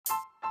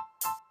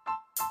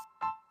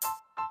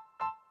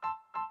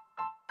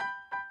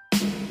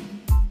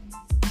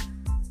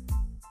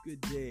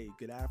good day,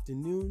 good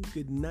afternoon,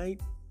 good night.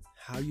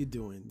 How you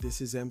doing?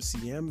 This is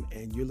MCM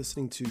and you're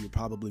listening to You're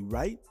Probably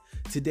Right.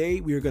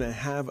 Today we are going to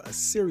have a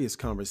serious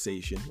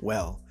conversation.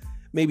 Well,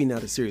 maybe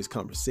not a serious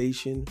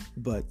conversation,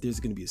 but there's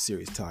going to be a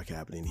serious talk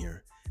happening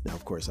here. Now,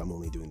 of course, I'm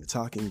only doing the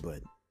talking, but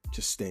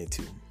just stay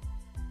tuned.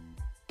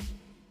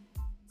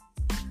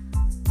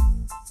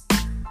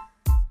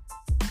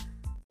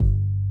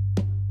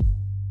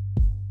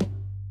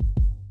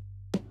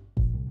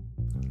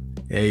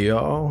 Hey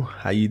y'all,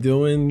 how you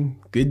doing?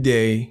 Good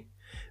day.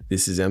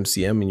 This is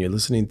MCM and you're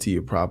listening to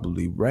You're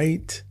Probably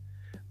Right.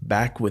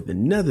 Back with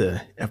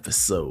another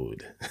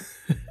episode.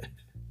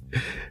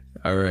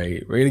 All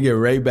right, we're going to get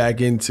right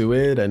back into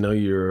it. I know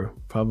you're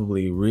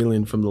probably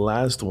reeling from the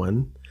last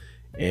one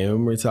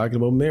and we're talking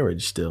about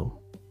marriage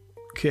still.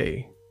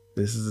 Okay,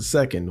 this is the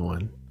second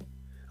one.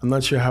 I'm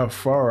not sure how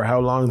far or how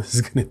long this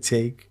is going to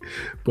take,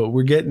 but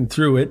we're getting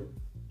through it.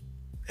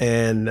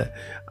 And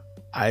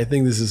I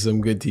think this is some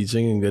good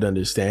teaching and good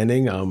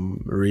understanding.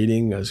 I'm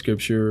reading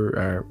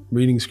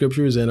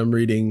scriptures, and I'm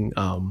reading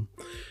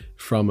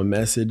from a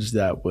message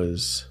that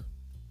was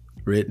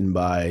written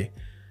by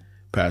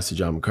Pastor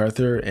John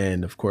MacArthur.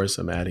 And of course,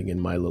 I'm adding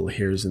in my little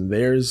here's and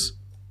there's.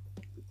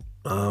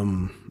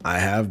 I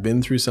have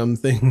been through some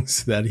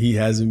things that he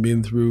hasn't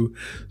been through.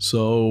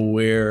 So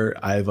where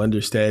I've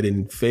understood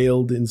and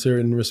failed in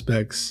certain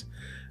respects,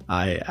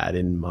 I add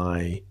in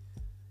my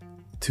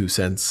 2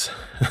 cents.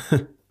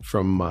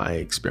 From my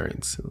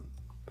experience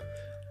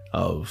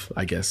of,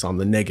 I guess, on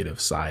the negative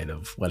side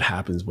of what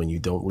happens when you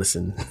don't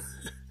listen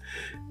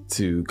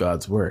to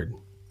God's word.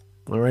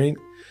 All right.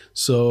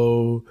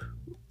 So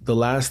the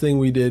last thing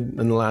we did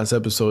in the last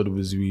episode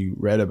was we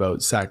read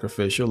about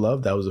sacrificial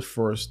love. That was the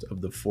first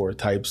of the 4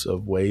 types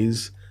of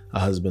ways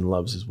a husband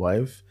loves his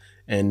wife.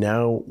 And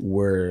now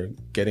we're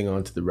getting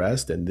on to the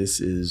rest. And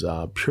this is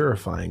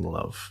purifying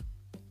love,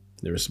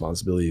 the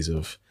responsibilities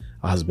of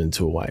a husband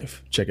to a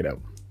wife. Check it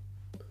out.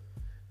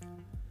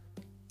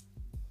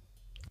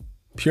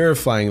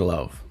 Purifying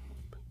love.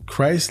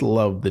 Christ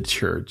loved the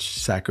church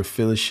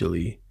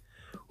sacrificially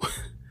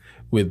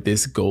with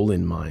this goal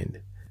in mind,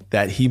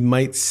 that he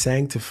might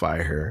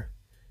sanctify her,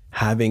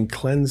 having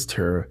cleansed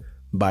her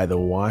by the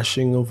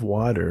washing of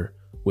water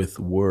with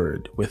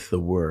the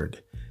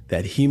word,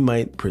 that he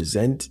might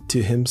present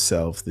to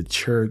himself the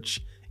church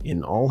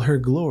in all her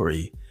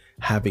glory,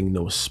 having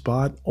no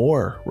spot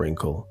or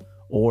wrinkle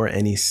or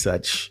any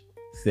such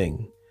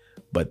thing,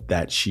 but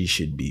that she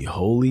should be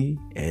holy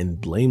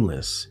and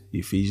blameless.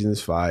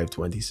 Ephesians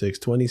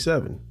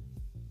 5:26-27.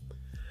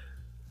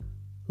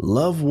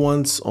 Love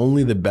wants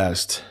only the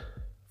best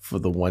for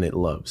the one it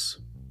loves,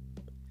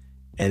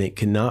 and it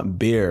cannot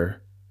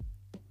bear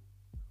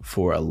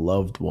for a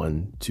loved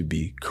one to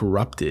be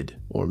corrupted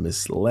or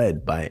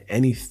misled by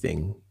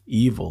anything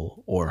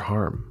evil or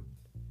harm.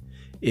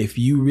 If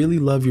you really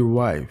love your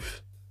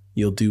wife,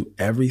 you'll do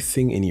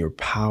everything in your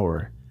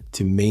power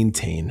to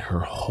maintain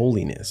her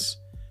holiness,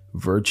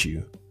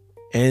 virtue,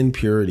 and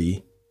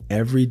purity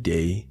every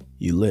day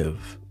you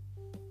live.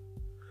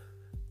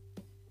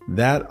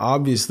 That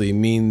obviously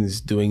means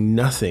doing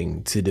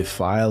nothing to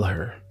defile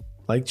her,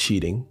 like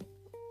cheating.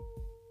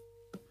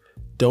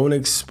 Don't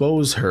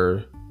expose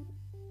her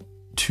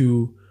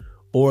to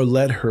or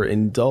let her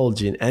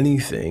indulge in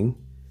anything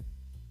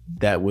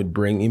that would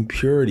bring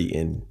impurity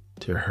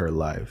into her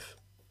life.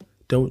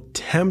 Don't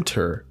tempt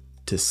her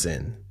to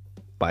sin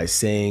by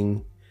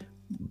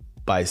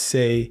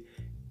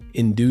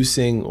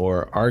inducing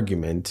or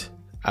argument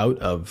out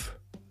of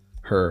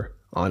her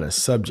on a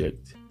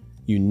subject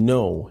you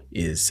know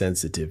is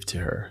sensitive to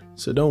her.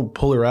 So don't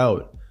pull her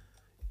out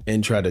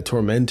and try to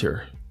torment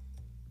her.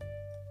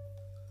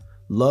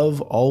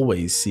 Love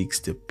always seeks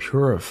to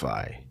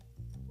purify.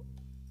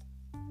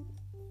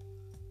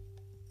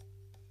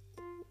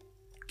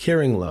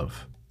 Caring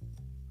love.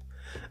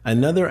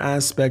 Another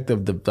aspect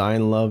of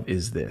divine love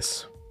is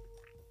this.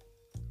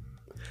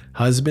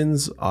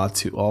 Husbands ought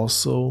to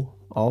also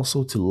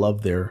to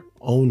love their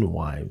own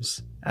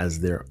wives as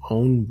their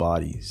own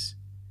bodies.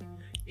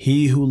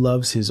 He who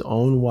loves his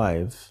own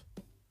wife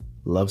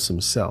loves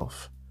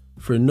himself,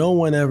 for no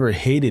one ever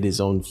hated his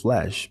own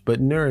flesh,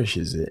 but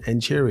nourishes it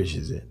and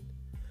cherishes it,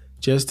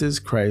 just as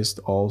Christ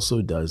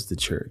also does the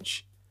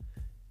church.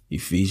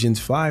 Ephesians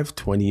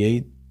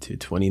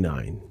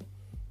 5:28-29.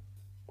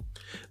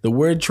 The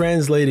word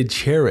translated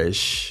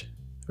cherish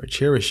or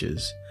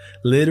cherishes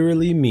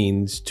literally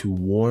means to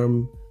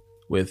warm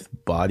with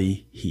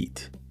body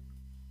heat.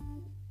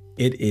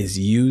 It is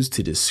used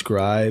to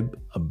describe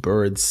a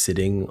bird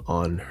sitting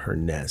on her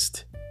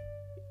nest,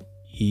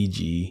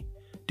 e.g.,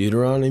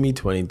 Deuteronomy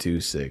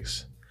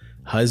 22:6.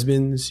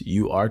 Husbands,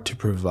 you are to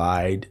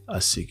provide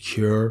a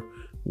secure,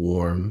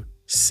 warm,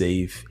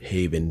 safe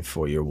haven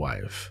for your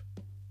wife.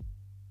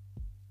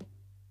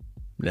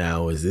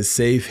 Now, is this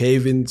safe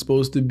haven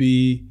supposed to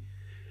be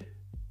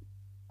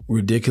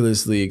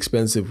ridiculously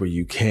expensive where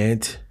you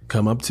can't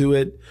come up to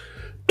it?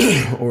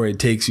 Or it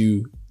takes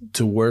you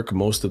to work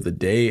most of the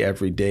day,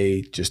 every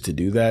day, just to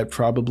do that?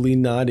 Probably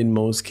not in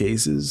most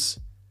cases.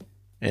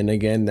 And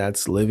again,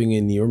 that's living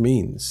in your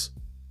means.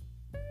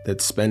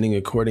 that's spending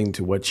according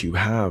to what you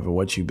have and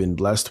what you've been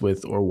blessed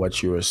with or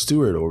what you're a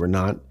steward over,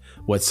 not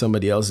what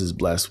somebody else is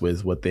blessed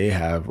with, what they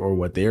have or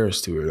what they're a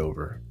steward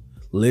over.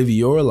 Live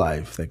your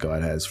life that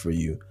God has for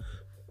you.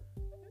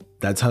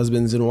 That's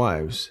husbands and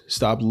wives.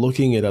 Stop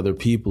looking at other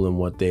people and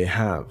what they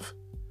have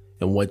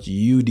and what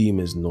you deem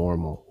is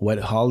normal, what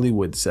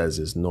Hollywood says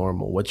is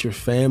normal, what your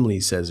family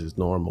says is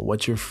normal,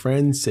 what your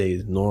friends say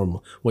is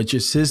normal, what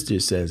your sister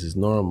says is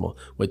normal,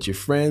 what your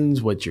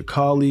friends, what your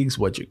colleagues,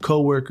 what your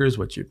coworkers,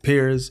 what your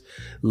peers.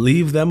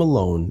 Leave them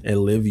alone and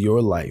live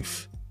your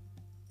life.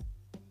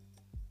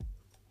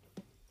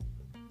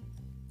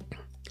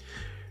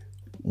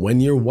 When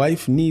your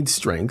wife needs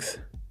strength,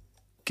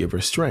 give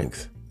her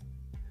strength.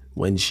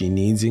 When she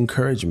needs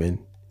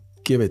encouragement,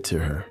 give it to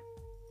her.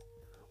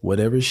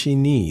 Whatever she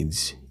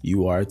needs,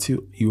 you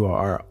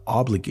are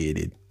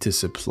obligated to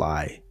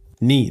supply.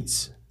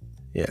 Needs.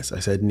 Yes, I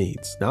said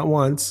needs, not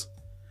wants.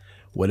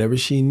 Whatever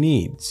she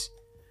needs,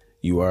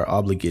 you are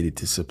obligated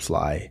to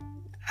supply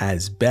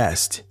as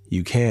best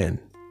you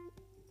can.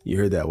 You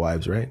heard that,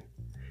 wives, right?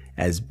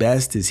 As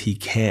best as he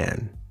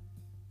can.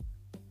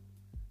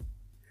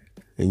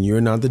 And you're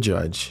not the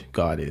judge,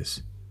 God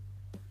is.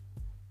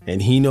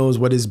 And he knows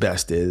what his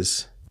best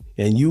is.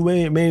 And you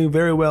may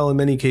very well, in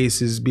many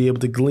cases, be able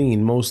to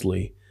glean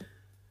mostly.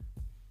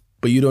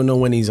 But you don't know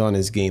when he's on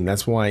his game.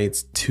 That's why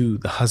it's to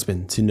the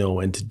husband to know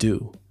and to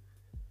do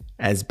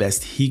as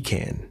best he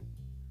can.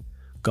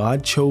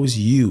 God chose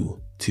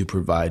you to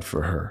provide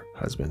for her,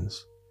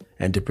 husbands,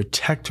 and to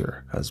protect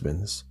her,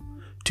 husbands,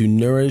 to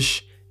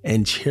nourish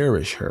and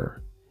cherish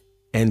her,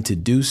 and to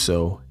do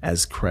so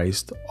as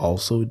Christ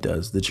also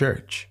does the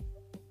church.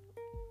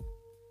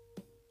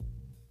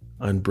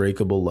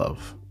 Unbreakable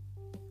love.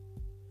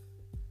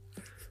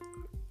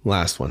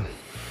 Last one.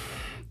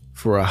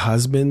 For a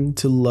husband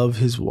to love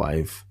his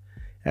wife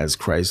as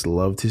Christ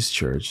loved his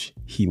church,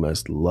 he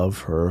must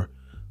love her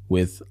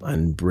with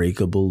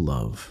unbreakable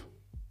love.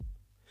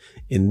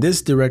 In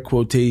this direct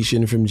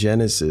quotation from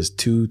Genesis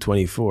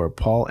 2:24,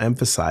 Paul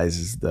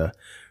emphasizes the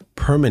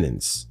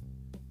permanence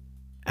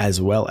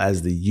as well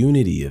as the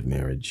unity of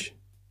marriage.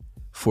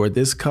 For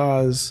this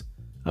cause,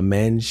 a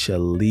man shall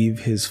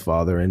leave his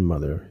father and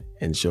mother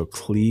and shall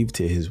cleave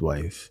to his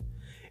wife,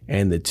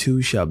 and the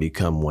two shall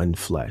become one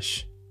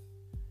flesh.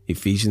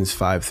 Ephesians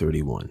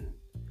 5:31.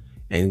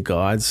 And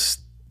God's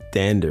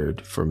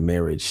standard for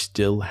marriage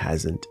still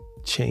hasn't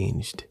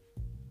changed.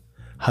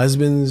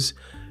 Husbands,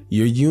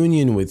 your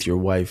union with your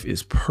wife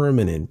is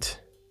permanent.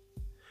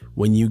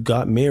 When you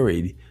got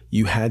married,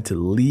 you had to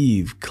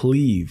leave,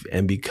 cleave,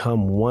 and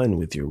become one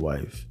with your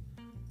wife.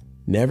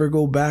 Never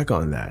go back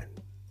on that.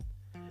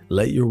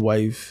 Let your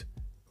wife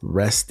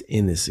rest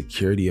in the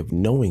security of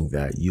knowing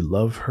that you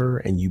love her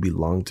and you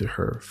belong to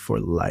her for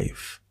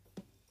life.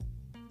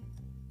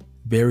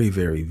 Very,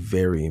 very,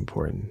 very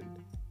important.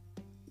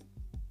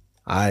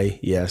 I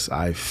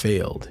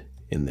failed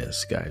in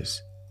this,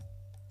 guys.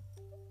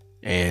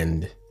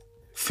 And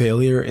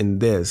failure in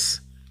this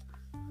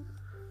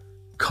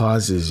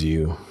causes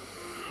you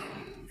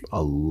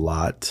a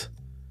lot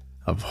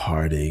of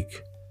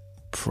heartache,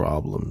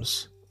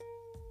 problems.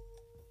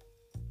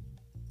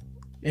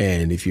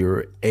 And if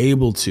you're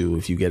able to,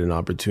 if you get an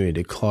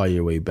opportunity to claw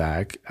your way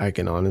back, I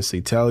can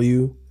honestly tell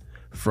you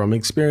from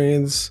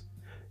experience,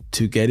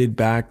 to get it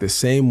back the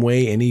same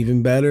way and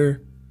even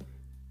better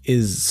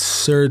is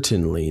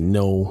certainly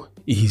no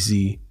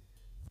easy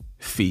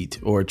feat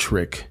or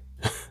trick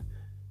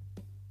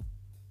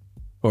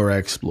or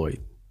exploit.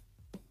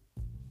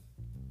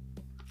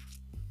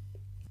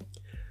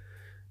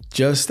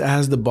 Just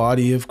as the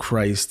body of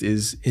Christ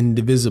is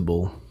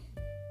indivisible,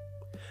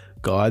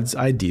 God's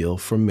ideal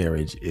for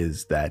marriage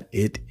is that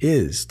it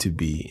is to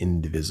be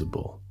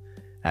indivisible.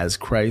 As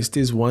Christ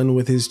is one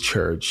with his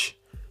church,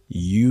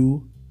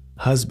 you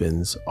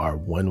husbands are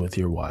one with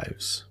your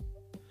wives.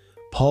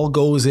 Paul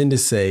goes in to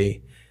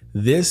say,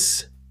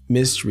 this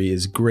mystery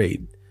is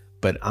great,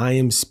 but I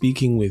am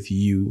speaking with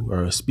you,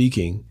 or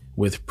speaking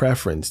with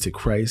preference to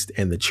Christ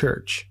and the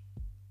church.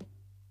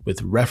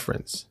 With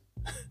reference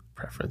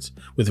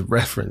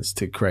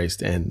to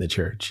Christ and the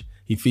church.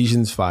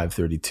 Ephesians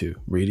 5:32.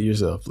 Read it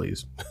yourself,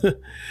 please.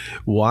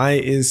 Why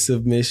is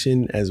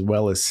submission as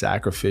well as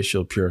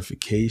sacrificial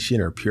purification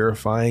or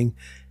purifying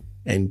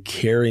and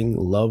caring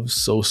love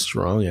so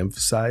strongly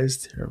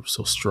emphasized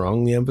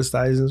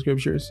in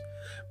scriptures?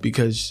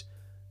 Because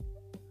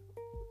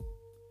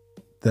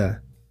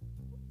the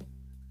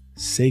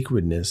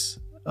sacredness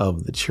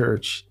of the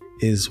church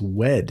is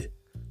wed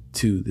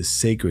to the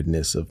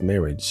sacredness of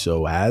marriage.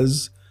 So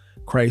as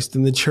Christ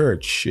in the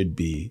church should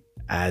be,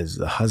 as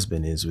the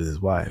husband is with his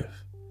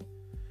wife.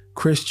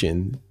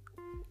 Christian,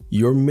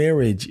 your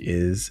marriage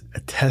is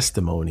a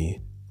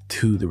testimony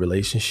to the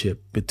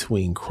relationship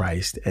between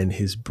Christ and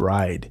his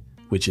bride,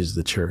 which is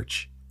the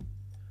church.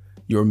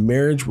 Your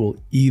marriage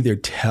will either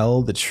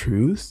tell the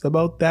truth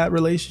about that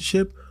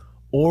relationship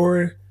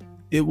or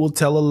it will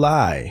tell a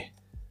lie,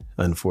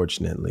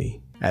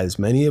 unfortunately, as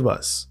many of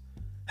us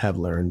have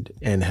learned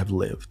and have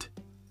lived.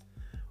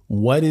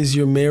 What is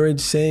your marriage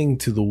saying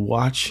to the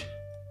watch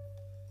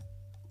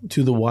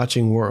to the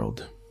watching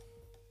world,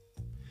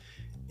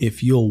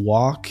 if you'll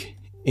walk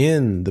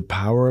in the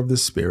power of the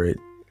Spirit,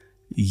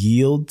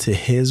 yield to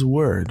His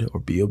word or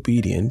be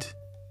obedient,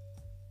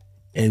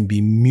 and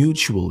be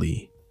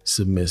mutually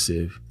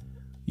submissive,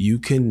 you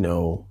can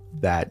know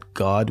that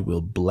God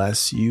will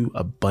bless you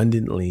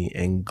abundantly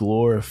and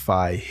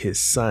glorify His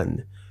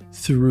Son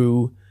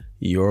through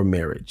your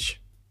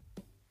marriage.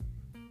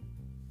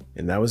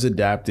 And that was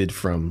adapted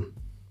from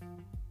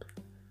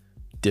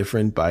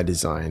Different by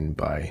Design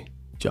by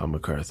John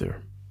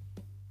MacArthur.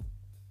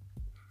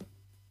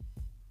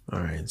 All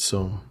right,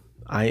 so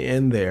I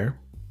end there.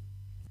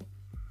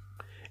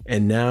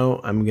 And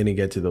now I'm going to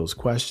get to those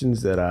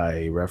questions that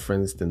I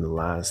referenced in the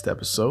last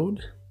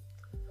episode,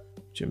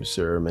 which I'm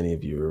sure many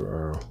of you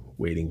are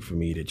waiting for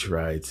me to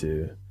try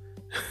to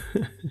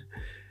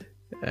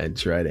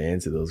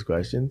answer those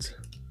questions,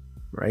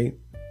 right?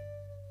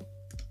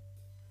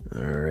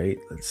 All right,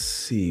 let's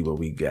see what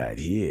we got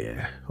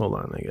here. Hold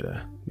on, I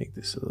gotta make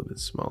this a little bit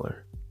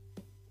smaller.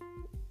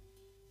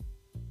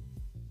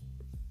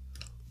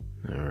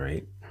 All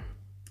right,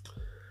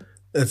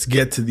 let's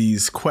get to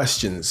these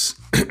questions.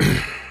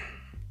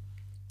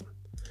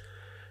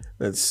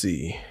 Let's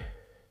see.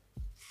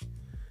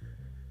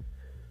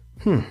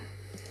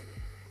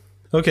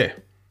 Okay,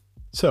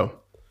 so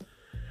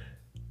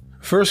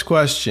first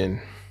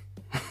question.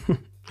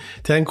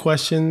 10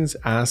 questions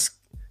ask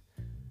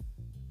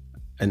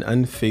an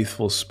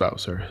unfaithful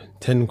spouse, or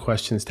 10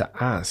 questions to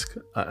ask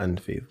an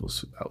unfaithful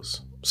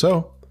spouse.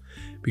 So,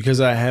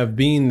 because I have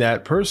been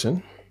that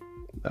person,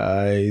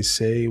 I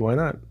say, why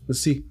not? Let's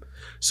see.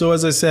 So,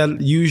 as I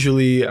said,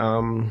 usually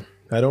I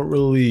don't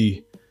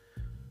really,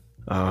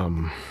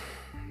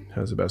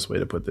 how's the best way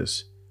to put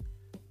this?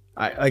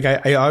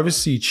 I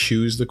obviously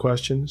choose the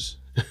questions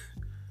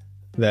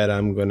that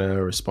I'm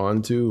gonna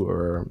respond to,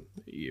 or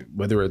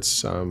whether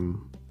it's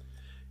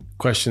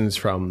questions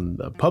from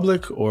the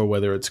public or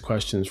whether it's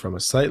questions from a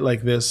site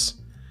like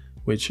this,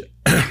 which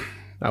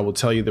I will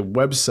tell you the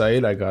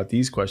website I got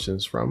these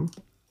questions from.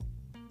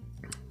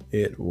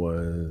 It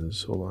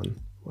was, hold on,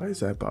 why is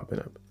that popping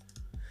up?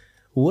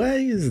 Why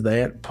is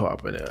that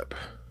popping up?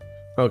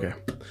 Okay,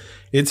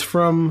 it's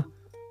from,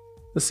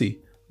 let's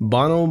see,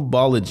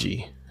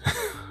 Bonobology.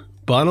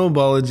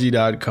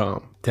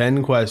 Bonobology.com.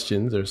 10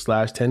 questions or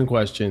 /10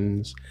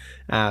 questions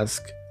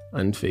ask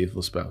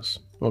unfaithful spouse.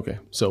 Okay,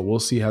 so we'll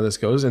see how this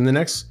goes. And the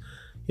next,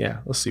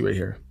 let's see right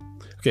here.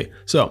 Okay,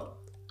 so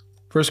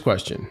first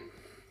question.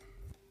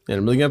 And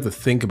I'm really gonna have to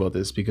think about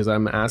this because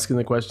I'm asking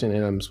the question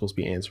and I'm supposed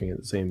to be answering at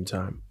the same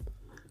time.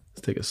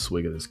 Let's take a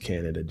swig of this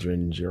Canada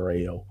ginger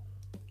ale.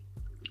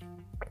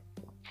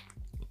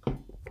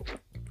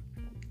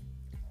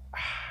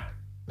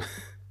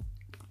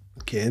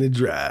 Canada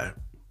Dry.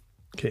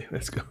 Okay,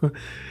 let's go.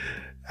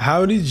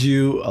 How did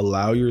you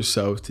allow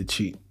yourself to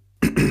cheat?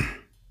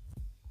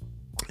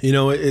 You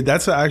know,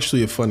 that's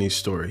actually a funny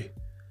story,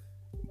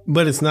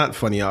 but it's not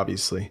funny,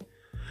 obviously.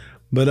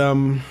 But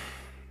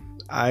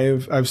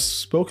I've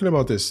spoken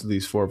about this at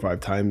least 4 or 5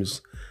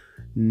 times,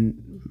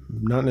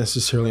 not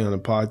necessarily on a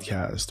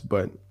podcast,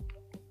 but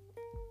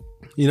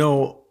you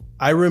know,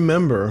 I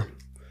remember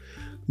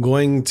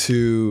going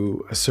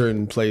to a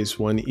certain place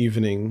one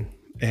evening,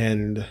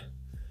 and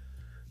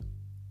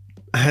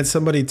I had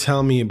somebody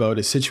tell me about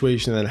a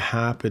situation that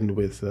happened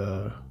with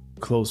a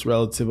close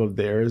relative of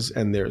theirs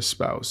and their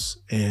spouse.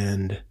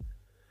 And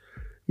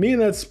me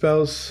and that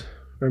spouse,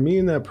 or me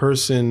and that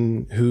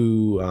person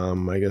who,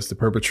 I guess the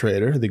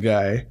perpetrator, the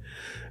guy,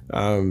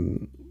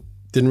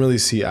 didn't really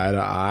see eye to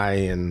eye.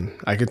 And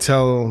I could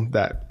tell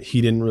that he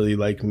didn't really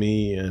like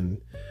me.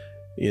 And,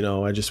 you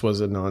know, I just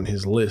wasn't on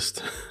his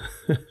list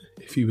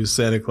if he was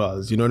Santa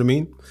Claus, you know what I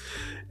mean?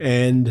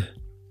 And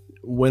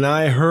when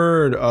I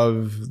heard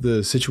of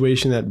the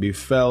situation that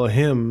befell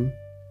him,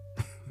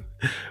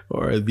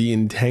 or the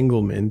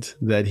entanglement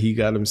that he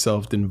got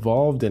himself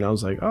involved in, I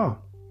was like, oh,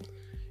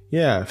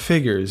 yeah,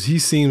 figures. He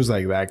seems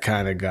like that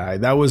kind of guy.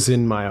 That was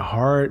in my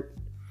heart.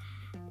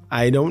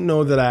 I don't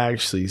know that I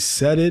actually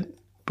said it,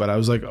 but I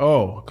was like,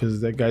 oh,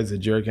 because that guy's a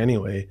jerk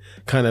anyway.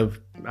 Kind of,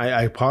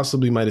 I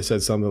possibly might have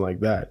said something like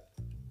that.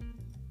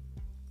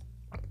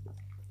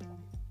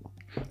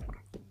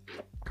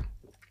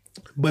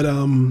 But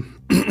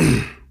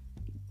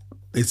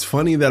it's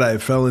funny that I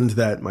fell into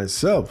that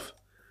myself.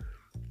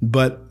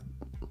 But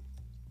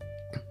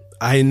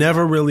I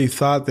never really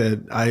thought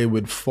that I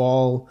would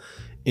fall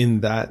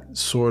in that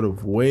sort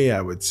of way,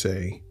 I would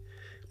say.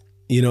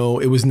 You know,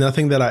 it was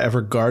nothing that I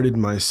ever guarded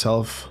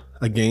myself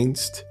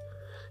against.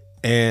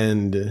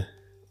 And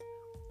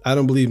I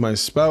don't believe my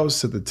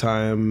spouse at the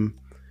time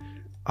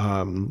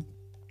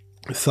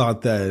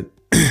thought that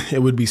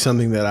it would be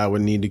something that I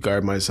would need to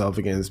guard myself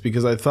against,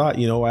 because I thought,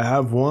 you know, I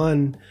have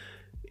one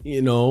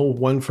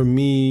for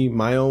me,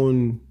 my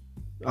own,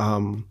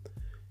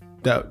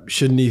 that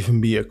shouldn't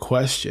even be a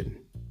question.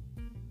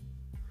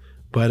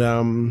 But,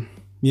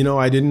 you know,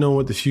 I didn't know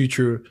what the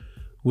future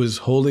was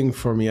holding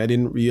for me. I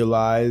didn't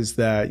realize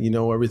that, you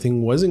know,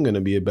 everything wasn't going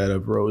to be a bed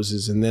of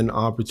roses. And then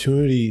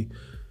opportunity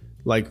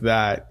like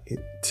that,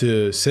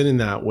 to sin in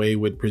that way,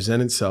 would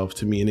present itself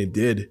to me, and it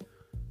did.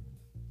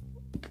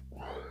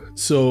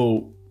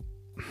 So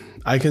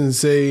I can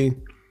say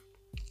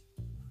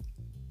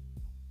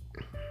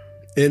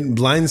it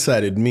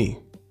blindsided me,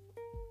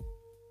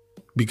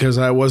 because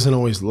I wasn't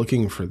always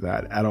looking for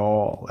that at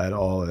all.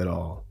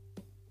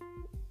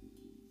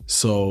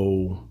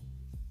 So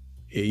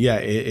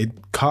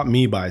it caught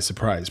me by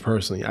surprise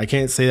personally. I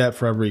can't say that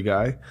for every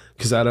guy,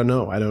 because I don't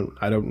know. I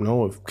don't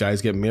know if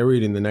guys get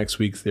married and the next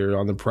week they're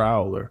on the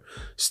prowl or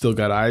still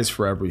got eyes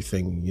for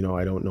everything.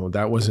 I don't know.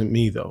 That wasn't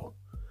me though.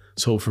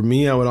 So for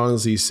me, I would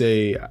honestly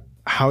say,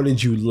 how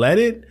did you let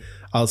it?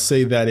 I'll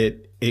say that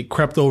it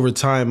crept over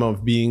time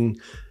of being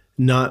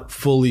not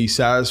fully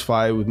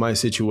satisfied with my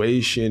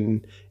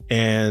situation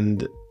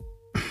and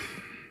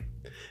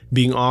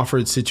being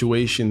offered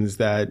situations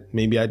that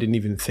maybe I didn't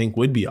even think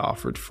would be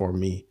offered for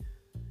me.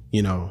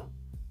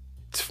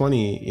 It's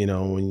funny,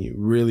 when you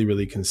really,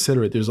 really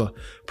consider it, there's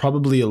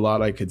probably a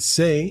lot I could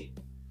say,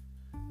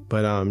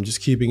 but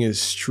just keeping it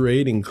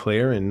straight and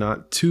clear and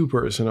not too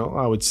personal,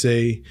 I would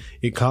say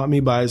it caught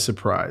me by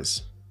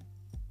surprise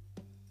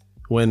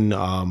when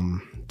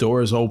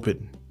doors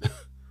open,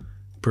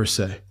 per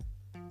se.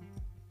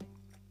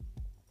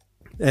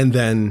 And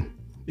then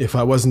if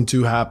I wasn't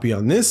too happy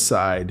on this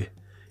side,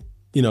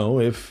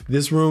 if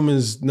this room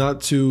is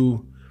not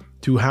too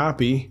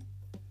happy,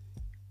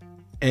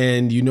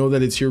 and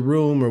that it's your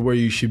room or where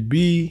you should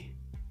be,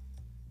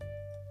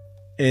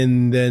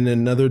 and then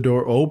another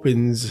door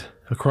opens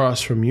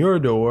across from your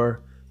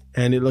door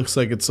and it looks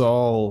like it's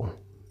all,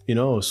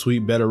 a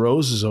sweet bed of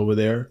roses over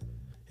there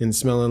and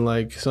smelling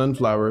like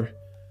sunflower,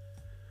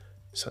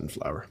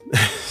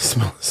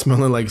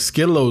 smelling like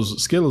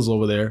Skittles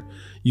over there,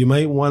 you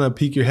might want to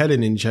peek your head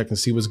in and check and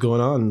see what's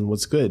going on and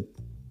what's good.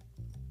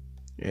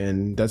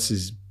 And that's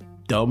as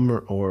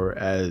dumb or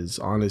as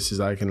honest as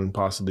I can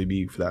possibly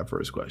be for that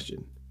first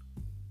question.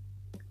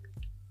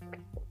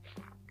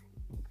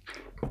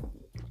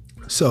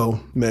 So,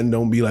 men,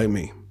 don't be like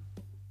me.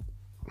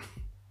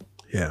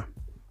 Yeah.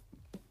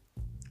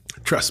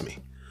 Trust me.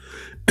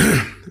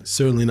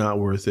 Certainly not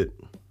worth it.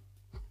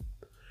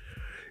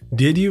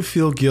 Did you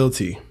feel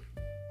guilty?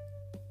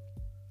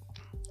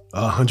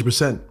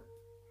 100%.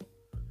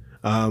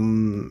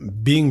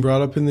 Being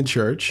brought up in the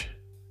church,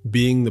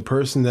 being the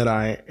person that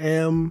I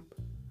am,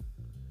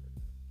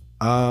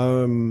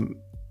 I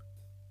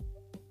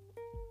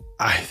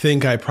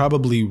think I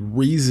probably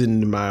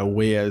reasoned my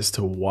way as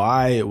to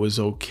why it was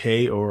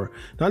okay, or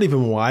not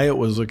even why it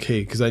was okay,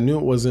 because I knew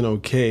it wasn't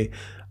okay.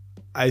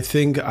 I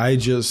think I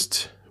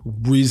just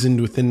reasoned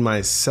within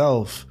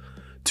myself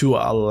to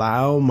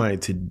allow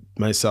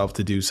myself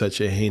to do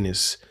such a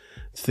heinous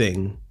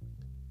thing,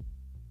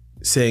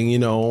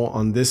 saying,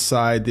 on this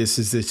side, this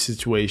is the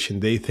situation.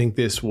 They think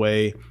this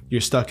way.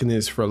 You're stuck in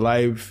this for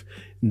life.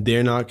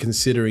 They're not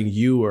considering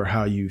you or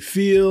how you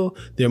feel.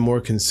 They're more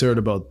concerned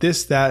about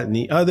this, that, and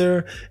the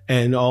other.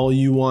 And all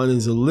you want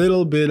is a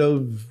little bit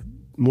of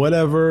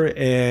whatever.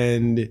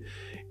 And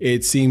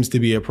it seems to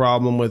be a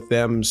problem with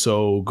them.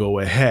 So go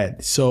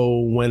ahead. So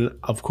when,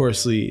 of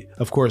course,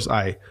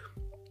 I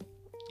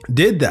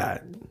did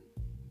that.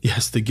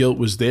 Yes, the guilt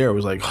was there. It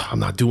was like, I'm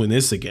not doing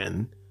this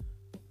again,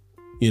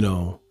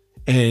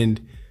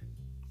 And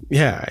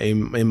yeah,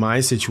 in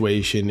my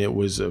situation, it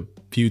was a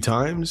few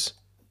times,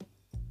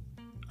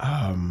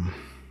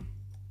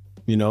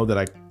 that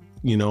I,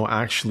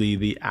 actually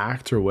the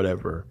act or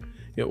whatever,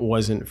 it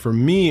wasn't, for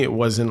me, it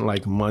wasn't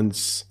like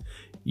months,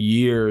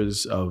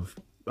 years of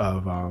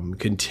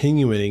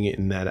continuing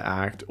in that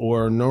act,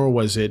 nor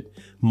was it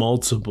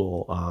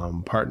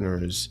multiple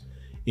partners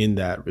in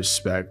that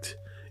respect.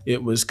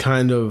 It was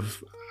kind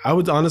of, I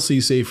would honestly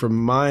say from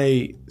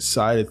my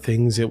side of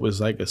things, it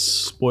was like a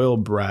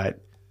spoiled brat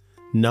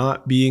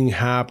not being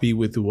happy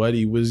with what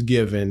he was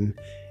given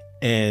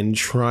and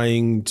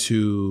trying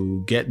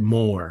to get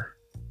more,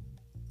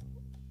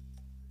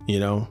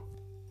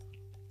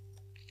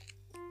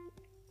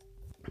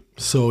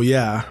 So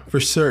yeah, for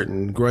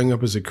certain, growing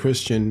up as a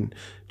Christian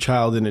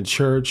child in a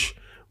church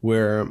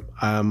where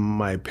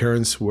my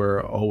parents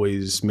were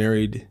always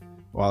married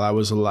while I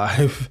was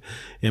alive,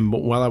 and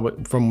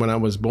from when I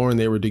was born,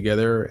 they were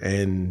together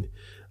and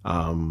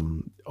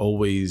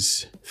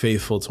always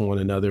faithful to one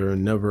another,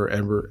 and never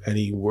ever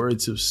any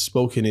words of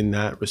spoken in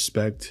that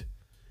respect.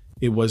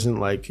 It wasn't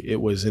like it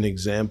was an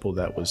example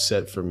that was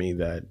set for me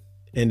that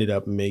ended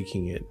up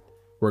making it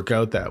work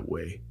out that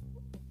way.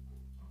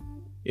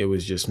 It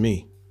was just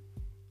me.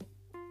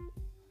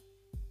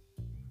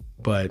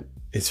 But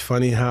it's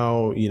funny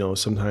how,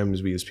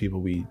 sometimes we as people,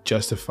 we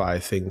justify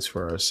things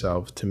for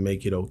ourselves to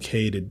make it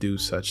okay to do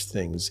such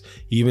things,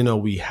 even though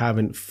we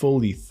haven't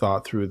fully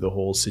thought through the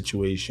whole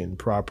situation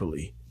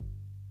properly.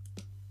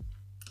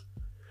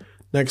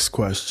 Next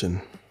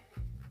question.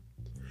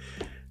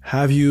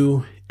 Have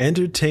you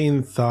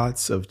entertained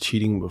thoughts of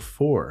cheating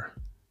before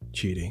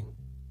cheating?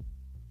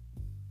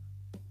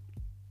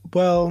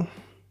 Well,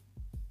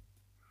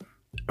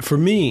 for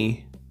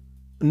me,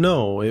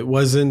 no, it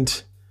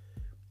wasn't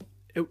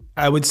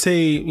I would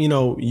say,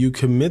 you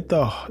commit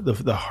the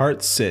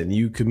heart sin.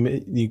 You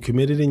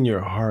commit it in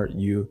your heart.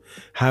 You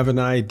have an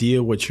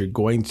idea what you're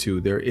going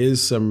to. There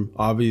is some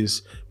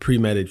obvious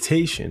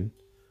premeditation,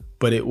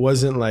 but it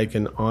wasn't like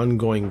an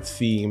ongoing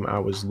theme. I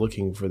was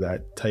looking for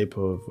that type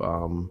of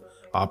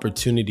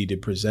opportunity to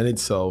present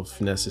itself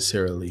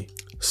necessarily.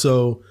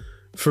 So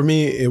for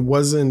me, it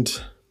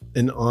wasn't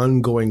an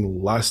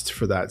ongoing lust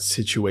for that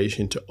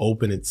situation to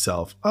open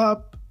itself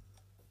up.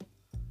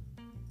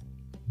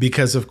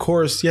 Because of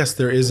course, yes,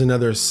 there is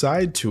another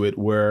side to it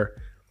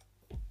where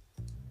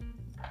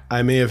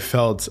I may have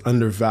felt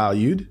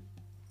undervalued.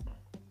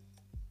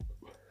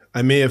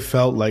 I may have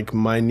felt like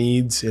my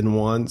needs and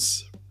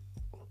wants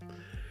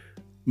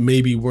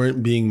maybe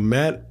weren't being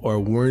met or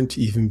weren't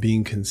even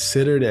being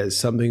considered as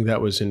something that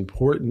was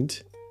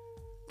important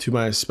to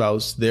my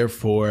spouse.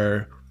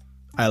 Therefore,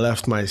 I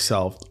left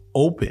myself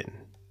open.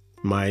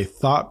 My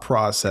thought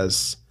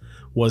process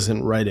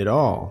wasn't right at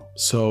all.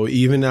 So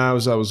even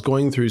as I was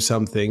going through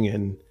something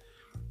and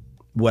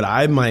what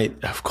I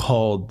might have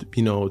called,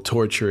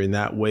 torture in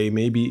that way,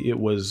 maybe it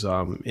was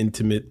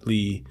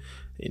intimately,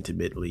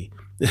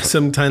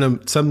 some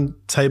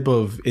type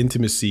of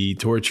intimacy,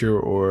 torture,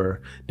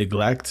 or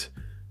neglect.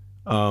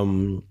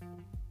 It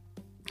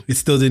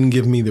still didn't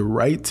give me the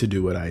right to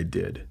do what I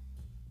did,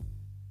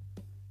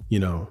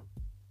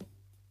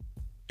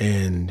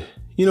 and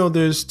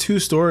there's two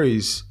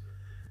stories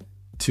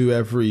to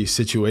every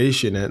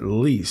situation at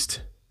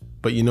least.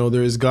 But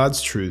there is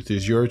God's truth,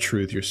 there's your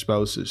truth, your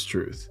spouse's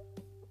truth.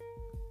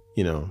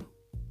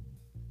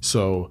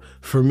 So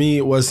for me,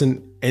 it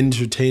wasn't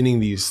entertaining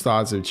these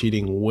thoughts of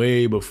cheating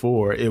way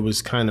before. It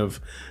was kind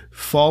of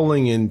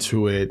falling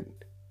into it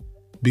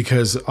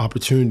because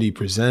opportunity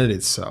presented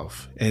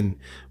itself. And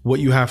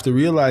what you have to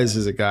realize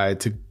as a guy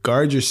to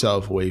guard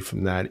yourself away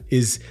from that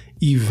is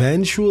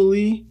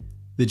eventually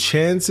the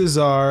chances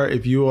are,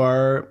 if you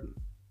are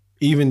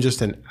even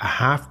just a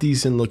half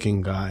decent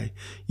looking guy,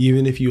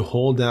 even if you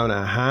hold down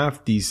a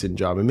half decent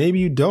job, and maybe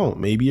you don't,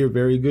 maybe you're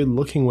very good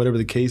looking, whatever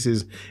the case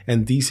is,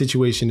 and the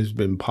situation has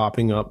been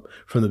popping up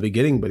from the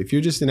beginning. But if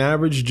you're just an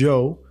average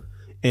Joe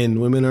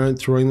and women aren't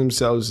throwing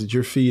themselves at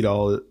your feet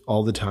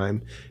all the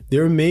time,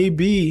 there may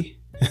be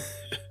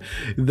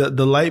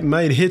the light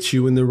might hit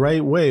you in the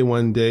right way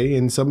one day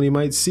and somebody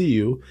might see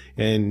you,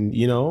 and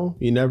you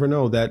never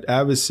know. That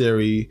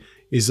adversary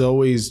is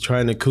always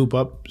trying to cook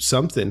up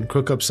something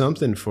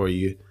for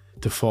you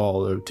to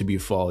fall or to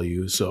befall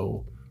you.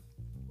 So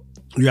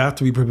you have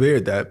to be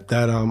prepared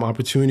that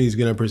opportunity is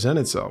going to present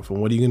itself.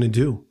 And what are you going to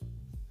do?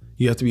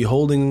 You have to be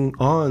holding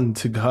on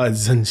to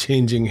God's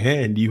unchanging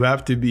hand. You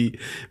have to be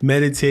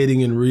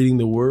meditating and reading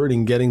the word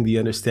and getting the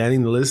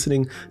understanding, the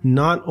listening,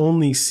 not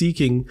only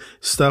seeking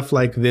stuff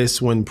like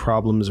this when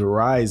problems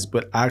arise,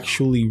 but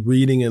actually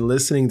reading and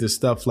listening to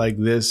stuff like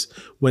this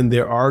when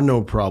there are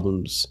no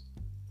problems.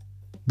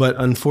 But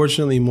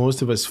unfortunately,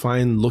 most of us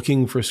find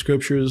looking for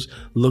scriptures,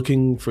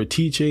 looking for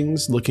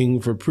teachings, looking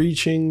for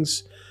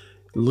preachings,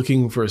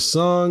 looking for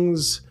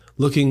songs,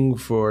 looking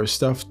for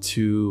stuff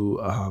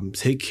to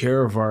take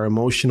care of our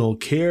emotional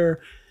care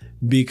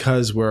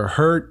because we're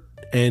hurt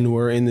and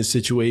we're in the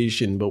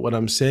situation. But what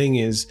I'm saying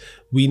is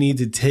we need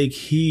to take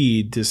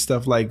heed to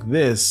stuff like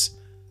this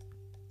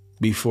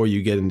before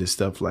you get into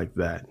stuff like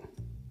that.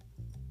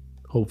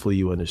 Hopefully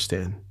you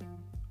understand.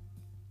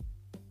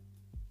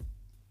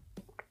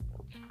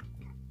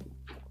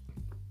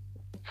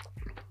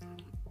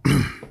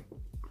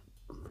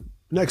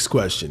 Next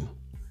question.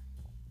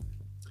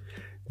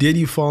 Did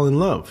you fall in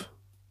love?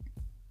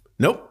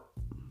 Nope.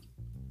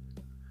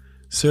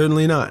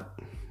 Certainly not.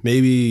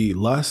 Maybe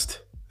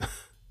lust?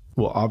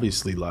 Well,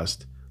 obviously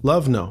lust.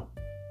 Love, no.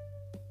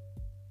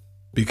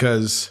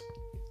 Because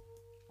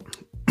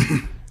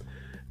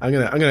I'm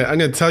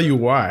gonna tell you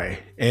why,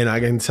 and I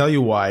can tell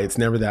you why it's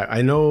never that.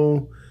 I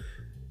know,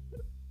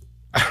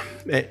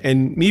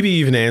 and maybe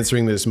even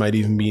answering this might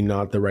even be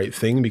not the right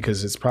thing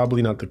because it's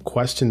probably not the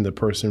question the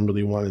person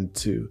really wanted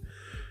to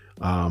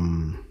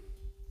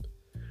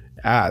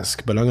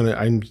ask. But I'm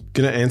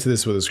gonna answer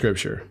this with a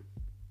scripture.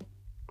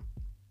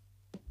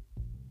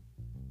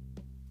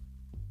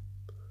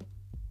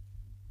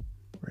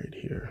 Right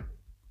here.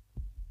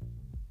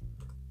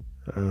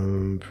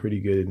 Pretty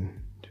good,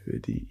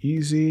 pretty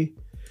easy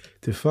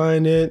to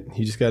find it.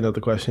 You just got another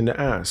question to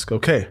ask.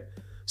 Okay,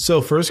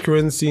 so 1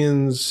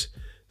 Corinthians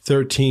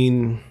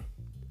 13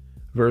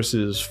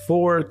 verses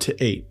 4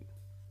 to 8.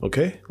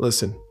 Okay,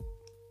 listen.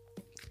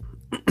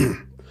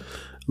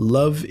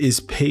 Love is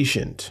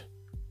patient.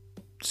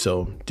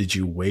 So did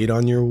you wait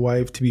on your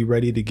wife to be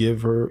ready to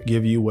give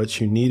you what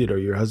you needed, or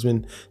your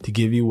husband to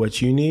give you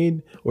what you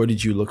need? Or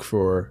did you look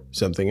for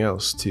something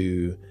else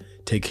to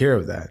take care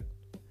of that?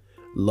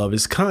 Love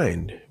is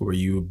kind. Were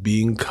you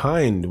being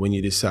kind when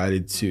you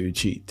decided to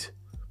cheat?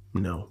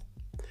 No.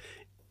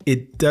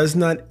 It does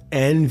not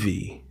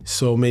envy.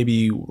 So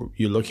maybe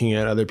you're looking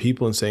at other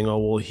people and saying, oh,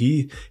 well,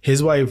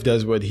 his wife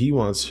does what he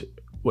wants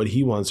what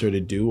he wants her to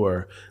do,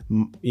 or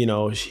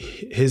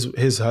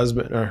his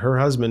husband or her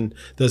husband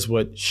does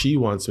what she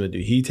wants him to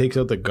do. He takes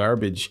out the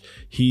garbage,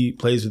 he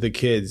plays with the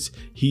kids,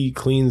 he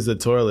cleans the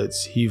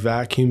toilets, he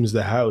vacuums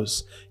the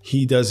house,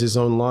 he does his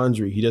own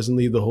laundry, he doesn't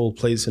leave the whole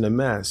place in a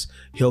mess,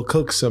 he'll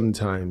cook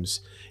sometimes,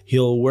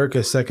 he'll work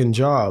a second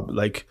job.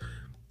 Like,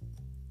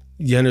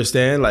 you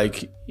understand?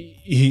 Like,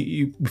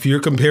 if you're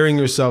comparing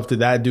yourself to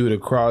that dude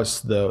across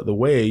the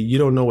way, you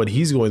don't know what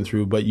he's going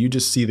through, but you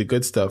just see the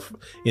good stuff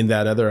in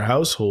that other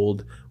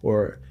household.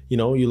 Or, you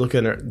look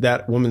at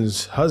that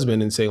woman's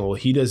husband and saying, well,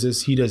 he does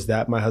this, he does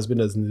that, my husband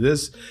does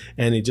this.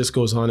 And it just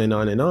goes on and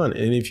on and on.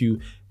 And if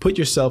you put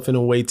yourself in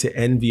a way to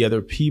envy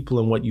other people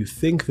and what you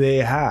think they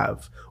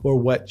have, or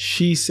what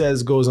she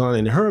says goes on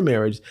in her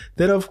marriage,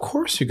 then of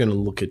course you're going to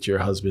look at your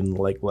husband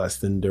like less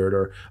than dirt.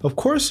 Or of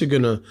course you're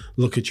going to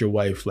look at your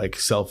wife like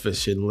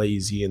selfish and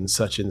lazy and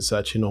such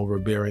and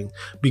overbearing,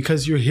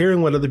 because you're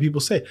hearing what other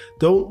people say.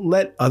 Don't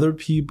let other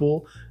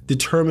people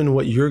determine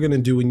what you're going to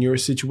do in your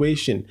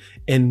situation.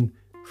 And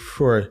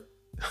for,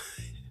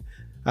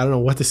 I don't know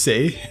what to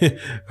say,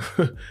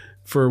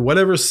 for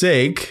whatever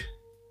sake,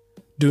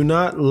 do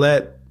not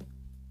let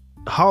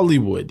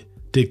Hollywood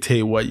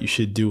dictate what you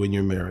should do in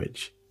your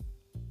marriage.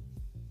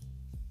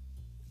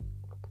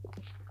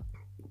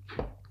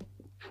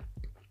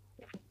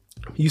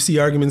 You see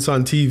arguments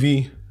on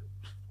TV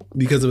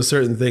because of a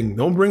certain thing.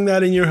 Don't bring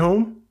that in your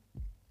home.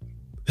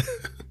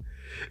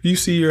 You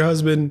see your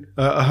husband,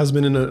 a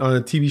husband on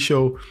a TV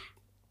show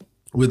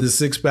with a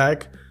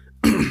six-pack,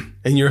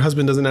 and your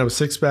husband doesn't have a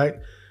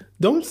six-pack.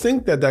 Don't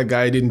think that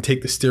guy didn't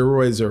take the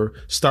steroids or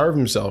starve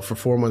himself for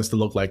 4 months to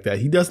look like that.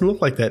 He doesn't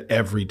look like that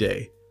every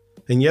day.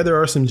 And yeah,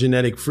 there are some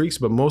genetic freaks,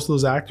 but most of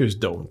those actors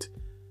don't.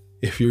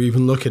 If you're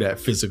even looking at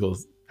physical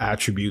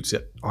attributes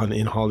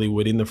in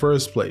Hollywood in the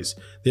first place,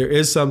 there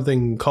is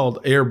something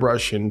called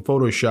airbrush and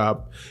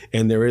Photoshop,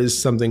 and there is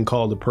something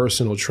called a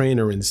personal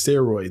trainer and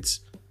steroids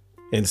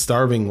and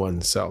starving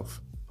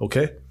oneself.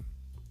 Okay?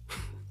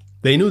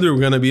 They knew they were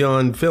going to be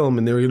on film,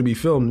 and they were going to be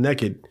filmed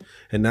naked.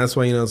 And that's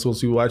why you're not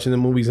supposed to be watching the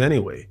movies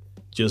anyway.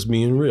 Just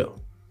being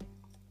real.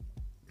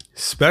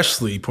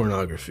 Especially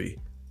pornography.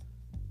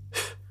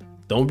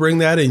 Don't bring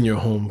that in your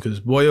home, because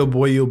boy, oh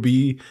boy, you'll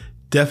be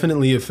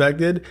definitely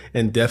affected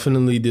and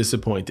definitely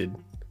disappointed.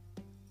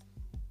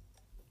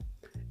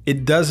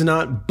 It does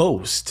not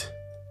boast.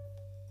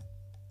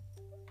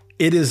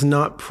 It is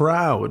not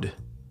proud.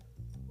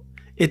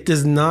 It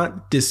does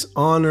not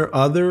dishonor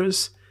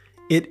others.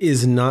 It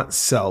is not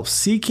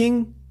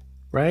self-seeking,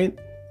 right?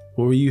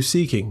 What were you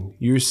seeking?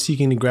 You were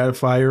seeking to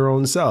gratify your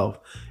own self.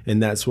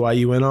 And that's why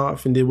you went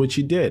off and did what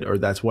you did. Or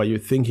that's why you're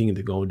thinking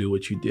to go and do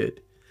what you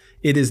did.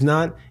 It is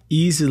not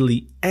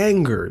easily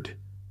angered.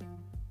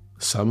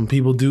 Some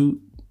people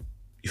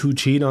who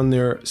cheat on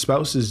their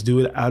spouses do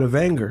it out of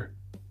anger.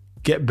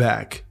 Get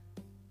back.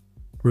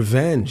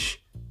 Revenge.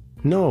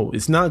 No,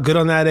 it's not good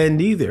on that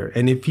end either.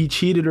 And if he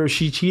cheated or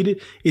she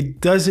cheated,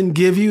 it doesn't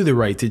give you the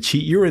right to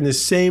cheat. You're in the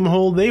same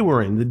hole they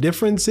were in. The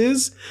difference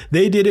is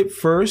they did it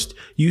first.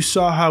 You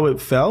saw how it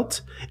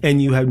felt,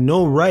 and you have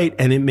no right.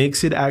 And it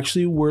makes it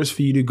actually worse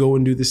for you to go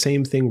and do the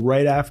same thing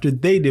right after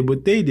they did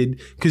what they did,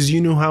 because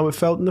you knew how it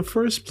felt in the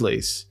first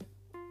place.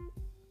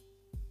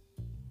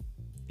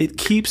 It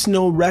keeps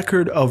no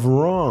record of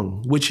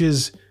wrong, which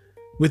is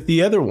with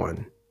the other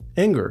one,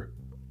 anger.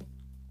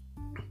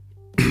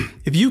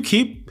 If you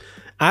keep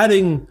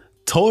adding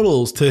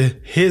totals to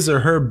his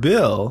or her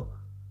bill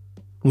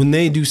when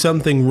they do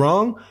something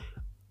wrong,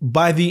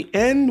 by the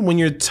end, when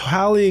you're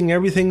tallying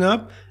everything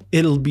up,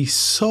 it'll be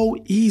so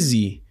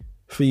easy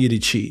for you to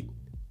cheat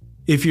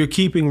if you're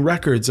keeping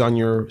records on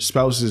your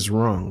spouse's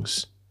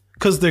wrongs,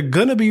 because they're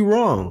gonna be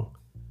wrong.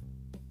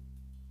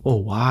 Oh,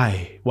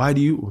 why? Why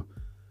do you?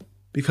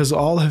 Because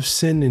all have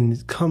sinned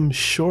and come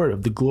short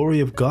of the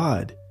glory of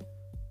God.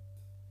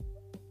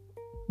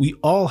 We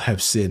all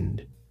have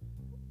sinned.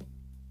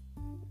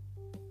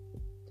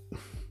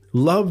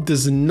 Love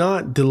does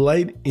not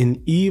delight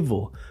in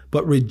evil,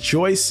 but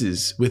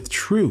rejoices with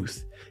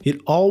truth.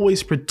 It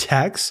always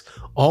protects,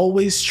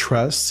 always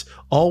trusts,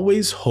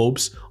 always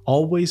hopes,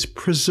 always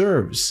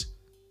preserves.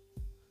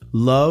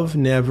 Love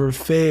never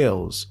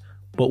fails,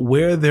 but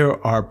where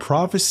there are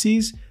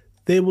prophecies,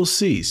 they will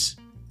cease.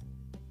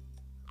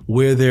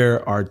 Where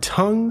there are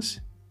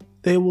tongues,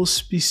 they will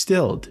be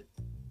stilled.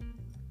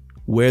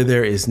 Where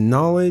there is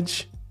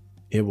knowledge,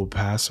 it will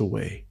pass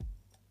away.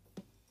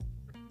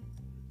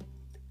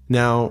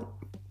 Now,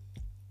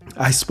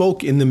 I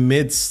spoke in the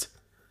midst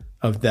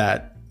of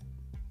that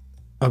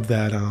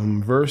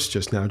verse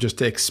just now, just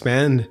to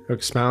expound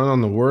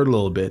on the word a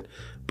little bit.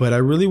 But I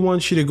really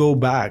want you to go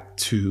back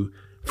to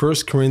 1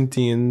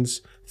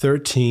 Corinthians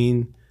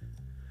 13,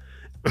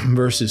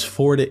 verses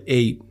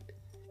 4-8,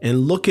 and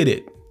look at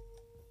it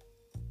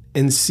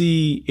and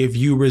see if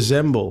you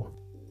resemble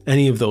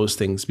any of those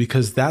things,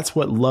 because that's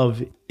what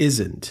love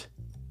isn't.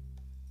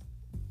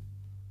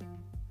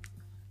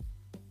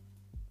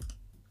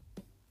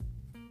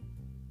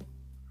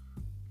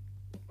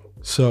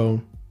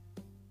 So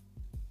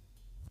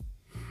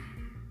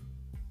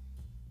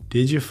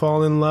Did you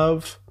fall in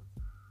love?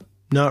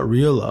 Not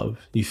real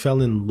love. You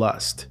fell in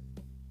lust.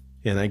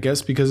 And I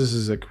guess because this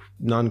is a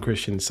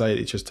non-Christian site,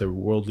 it's just a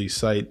worldly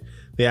site,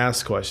 they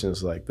ask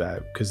questions like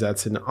that because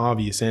that's an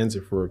obvious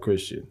answer for a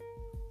Christian.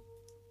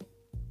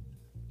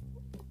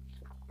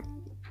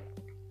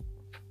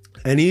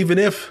 And even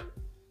if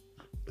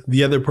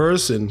the other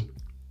person,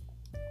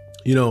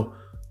 you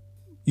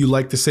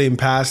like the same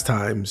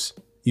pastimes,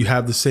 you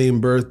have the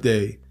same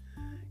birthday,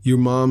 your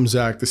moms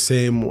act the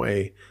same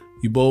way,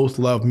 you both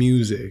love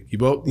music,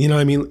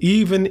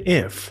 even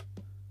if,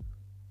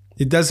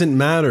 it doesn't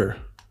matter.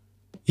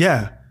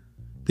 Yeah,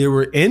 there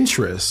were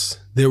interests,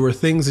 there were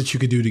things that you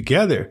could do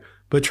together,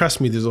 but trust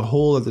me, there's a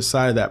whole other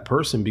side of that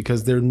person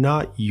because they're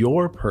not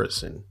your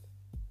person.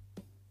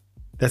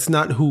 That's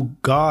not who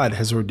God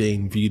has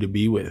ordained for you to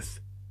be with.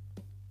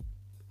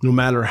 No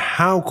matter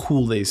how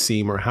cool they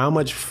seem or how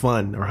much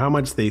fun or how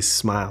much they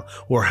smile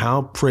or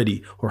how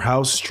pretty or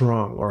how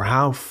strong or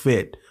how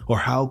fit or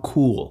how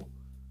cool.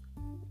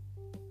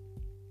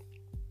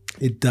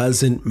 It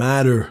doesn't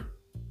matter.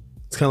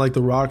 It's kind of like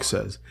The Rock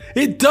says,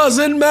 it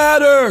doesn't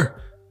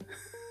matter.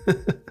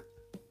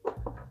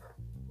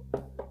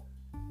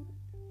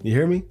 You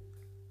hear me?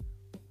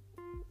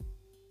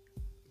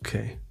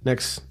 Okay,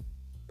 next.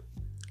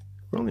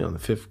 We're only on the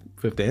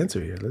fifth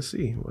answer here. Let's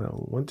see.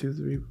 Well, 1, 2,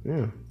 3.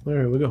 Yeah,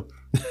 there we go.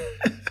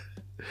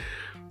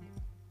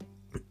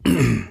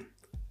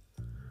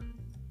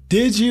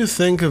 Did you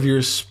think of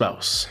your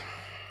spouse?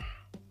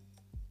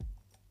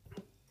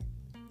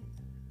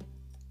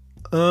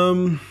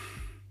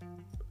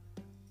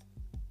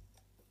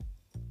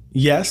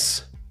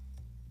 Yes.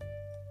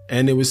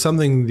 And it was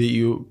something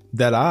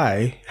that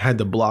I had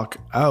to block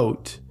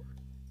out.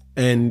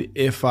 And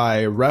if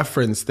I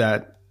referenced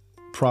that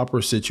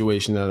proper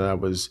situation that I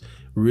was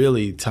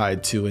really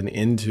tied to and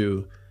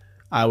into,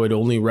 I would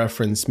only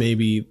reference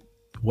maybe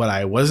what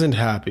I wasn't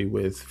happy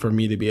with for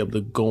me to be able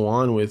to go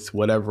on with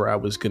whatever I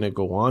was going to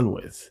go on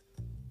with.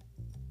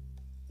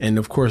 And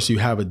of course, you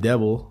have a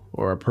devil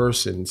or a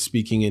person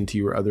speaking into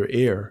your other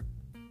ear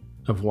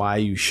of why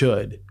you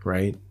should,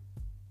 right?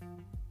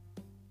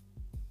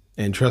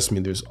 And trust me,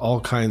 there's all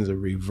kinds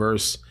of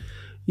reverse.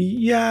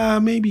 Yeah,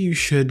 maybe you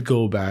should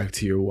go back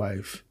to your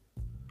wife.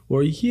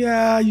 Or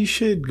yeah, you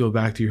should go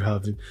back to your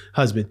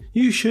husband.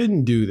 You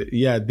shouldn't do that.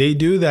 Yeah, they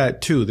do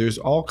that too. There's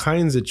all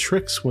kinds of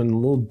tricks when a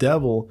little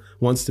devil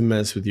wants to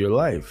mess with your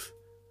life.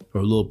 Or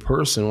a little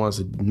person wants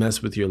to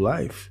mess with your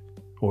life.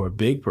 Or a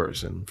big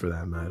person for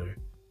that matter.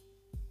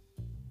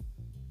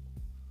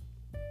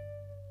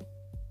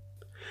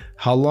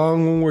 How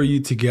long were you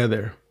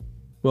together?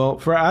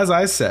 Well, as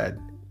I said,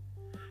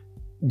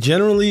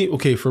 generally,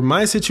 okay, for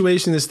my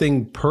situation, this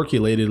thing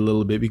percolated a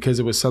little bit because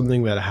it was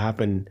something that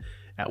happened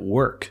at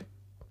work.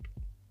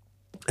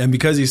 And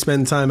because you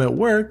spend time at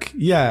work,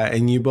 yeah,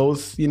 and you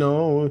both,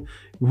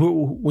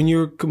 when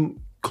you're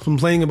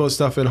complaining about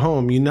stuff at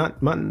home, you're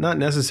not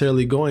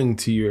necessarily going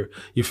to your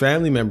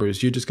family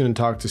members. You're just going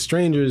to talk to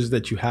strangers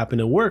that you happen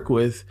to work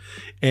with,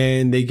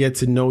 and they get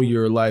to know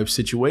your life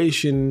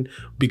situation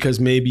because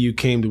maybe you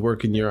came to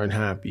work and you're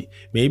unhappy.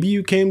 Maybe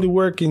you came to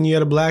work and you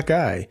had a black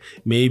eye.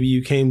 Maybe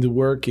you came to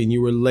work and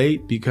you were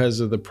late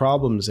because of the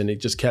problems and it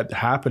just kept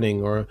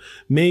happening. Or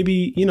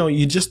maybe,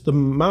 you just the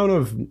amount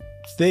of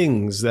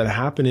things that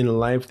happen in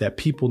life that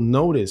people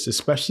notice,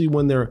 especially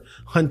when they're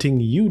hunting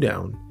you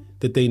down,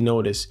 that they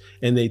notice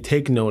and they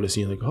take notice,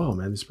 and you're like, oh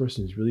man, this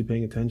person is really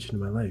paying attention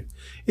to my life.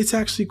 It's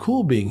actually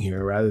cool being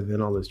here rather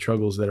than all the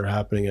struggles that are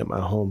happening at my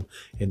home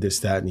and this,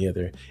 that, and the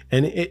other.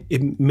 And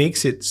it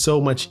makes it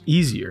so much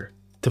easier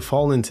to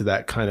fall into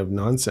that kind of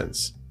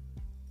nonsense.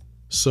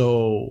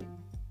 So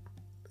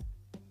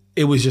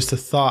it was just a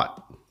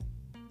thought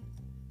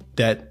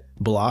that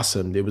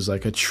blossomed. It was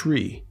like a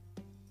tree,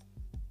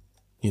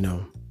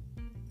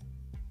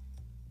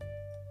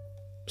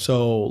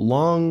 So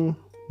long,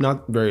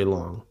 not very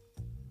long.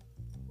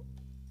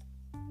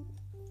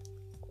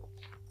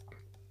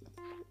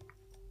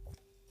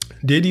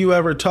 Did you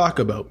ever talk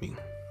about me?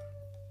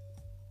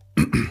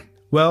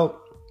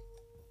 Well,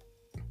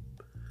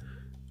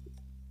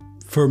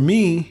 for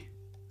me,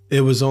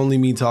 it was only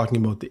me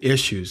talking about the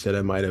issues that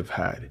I might have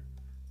had.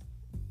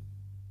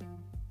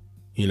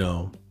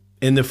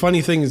 And the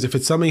funny thing is, if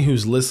it's somebody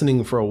who's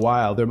listening for a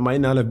while, there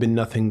might not have been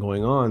nothing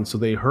going on. So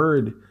they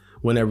heard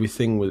when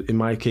everything was, in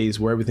my case,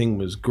 where everything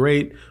was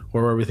great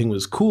or everything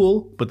was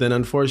cool. But then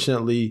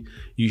unfortunately,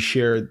 you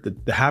share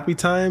the happy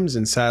times.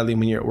 And sadly,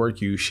 when you're at work,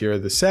 you share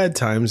the sad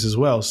times as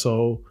well.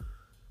 So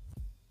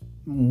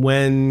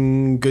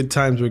when good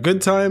times were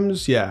good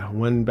times, yeah.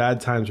 When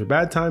bad times were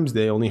bad times,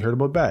 they only heard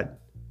about bad.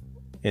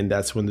 And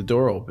that's when the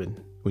door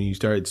opened, when you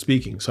started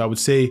speaking. So I would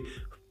say,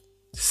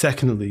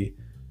 secondly,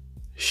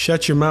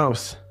 shut your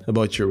mouth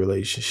about your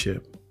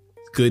relationship.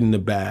 Good and the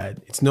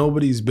bad. It's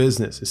nobody's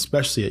business,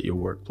 especially at your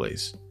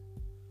workplace.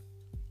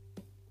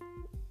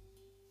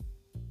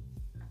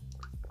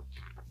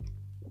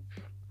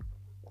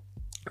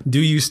 Do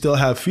you still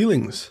have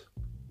feelings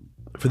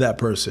for that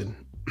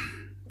person?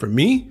 For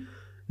me,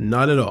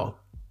 not at all.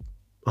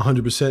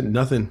 100%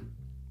 nothing.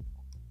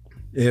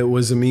 It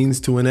was a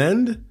means to an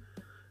end.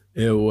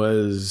 It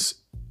was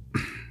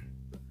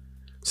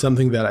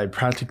something that I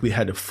practically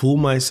had to fool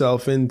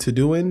myself into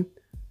doing.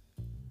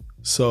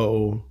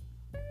 So,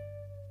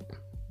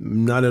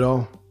 not at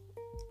all.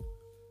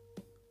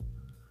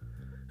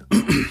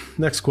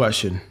 Next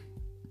question.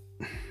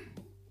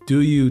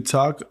 Did you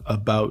talk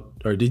about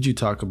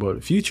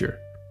a future?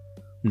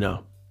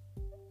 No.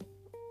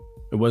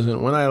 It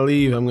wasn't, when I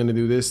leave, I'm going to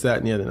do this, that,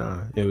 and the other.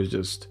 Nah, it was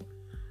just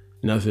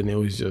nothing. It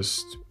was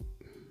just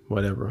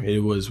whatever.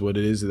 It was what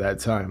it is at that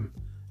time.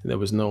 There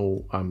was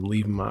no, I'm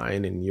leaving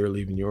mine and you're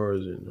leaving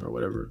yours or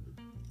whatever.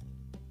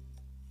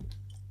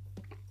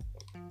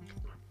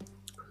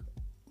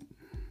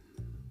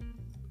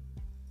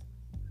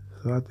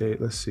 Thought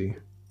date, let's see.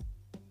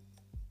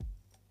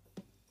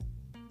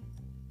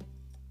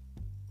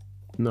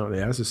 No,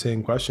 they asked the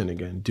same question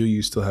again. Do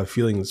you still have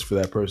feelings for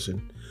that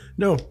person?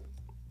 No.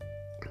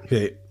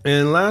 Okay.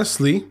 And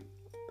lastly,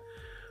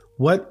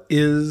 what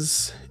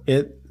is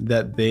it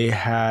that they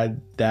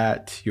had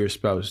that your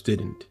spouse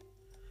didn't?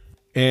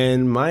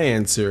 And my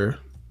answer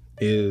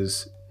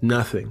is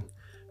nothing.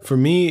 For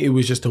me, it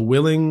was just a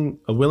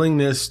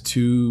willingness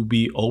to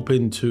be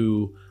open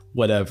to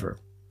whatever.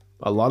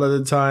 A lot of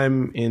the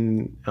time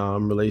in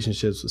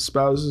relationships with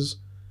spouses,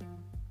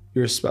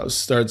 your spouse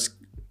starts,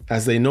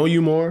 as they know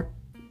you more,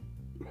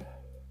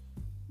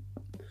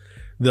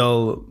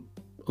 a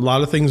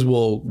lot of things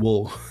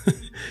will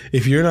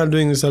if you're not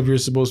doing the stuff you're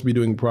supposed to be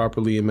doing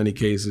properly in many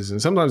cases,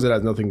 and sometimes it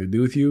has nothing to do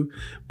with you,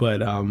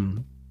 but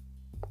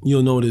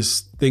you'll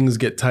notice things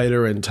get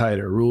tighter and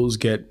tighter, rules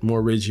get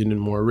more rigid and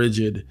more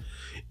rigid.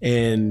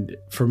 And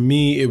for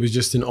me, it was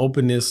just an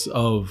openness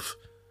of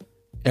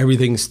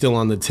everything's still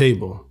on the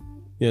table.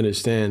 You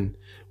understand?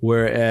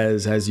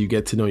 Whereas as you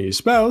get to know your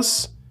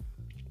spouse,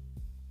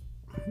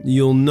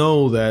 you'll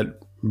know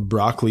that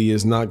broccoli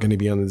is not going to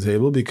be on the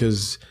table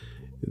because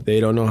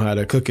they don't know how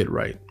to cook it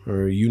right.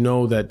 Or you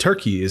know that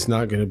turkey is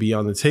not going to be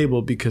on the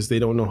table because they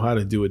don't know how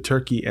to do a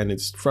turkey, and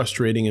it's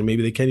frustrating, and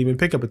maybe they can't even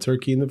pick up a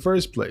turkey in the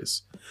first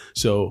place.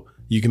 So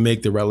you can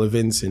make the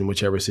relevance in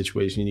whichever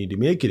situation you need to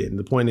make it in.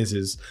 The point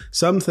is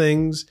some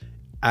things,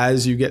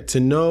 as you get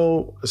to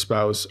know a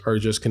spouse, are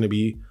just going to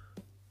be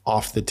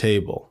off the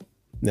table.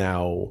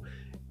 Now,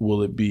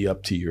 will it be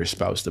up to your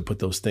spouse to put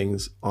those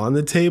things on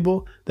the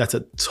table? That's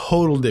a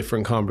total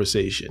different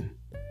conversation.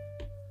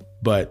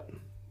 But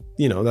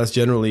that's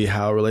generally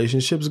how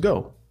relationships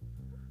go.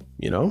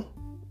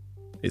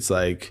 It's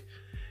like,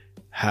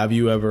 have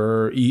you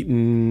ever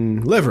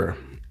eaten liver?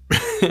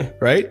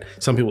 Right?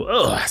 Some people,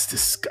 oh, that's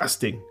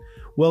disgusting.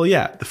 Well,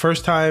 yeah, the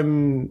first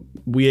time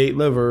we ate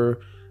liver,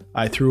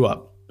 I threw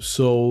up.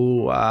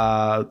 So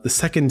the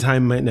second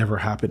time might never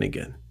happen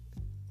again.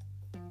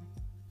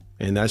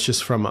 And that's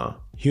just from a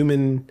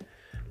human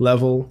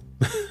level,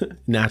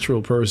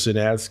 natural person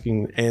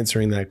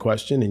answering that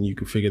question, and you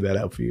can figure that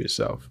out for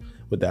yourself,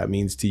 what that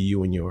means to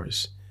you and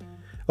yours.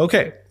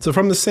 Okay, so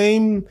from the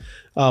same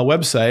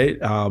website,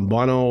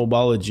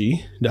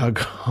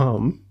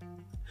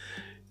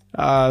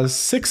 bonobology.com,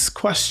 6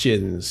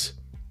 questions.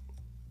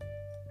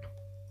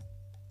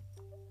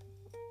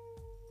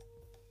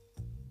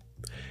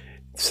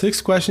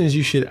 Six questions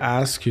you should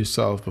ask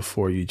yourself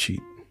before you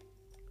cheat.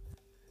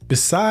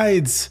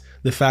 Besides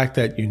the fact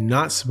that you're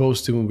not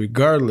supposed to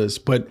regardless,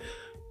 but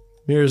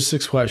here's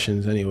 6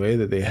 questions anyway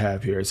that they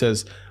have here. It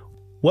says,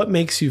 what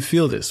makes you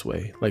feel this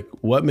way? Like,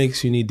 what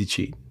makes you need to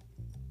cheat?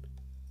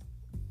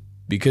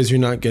 Because you're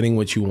not getting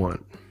what you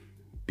want.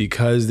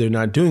 Because they're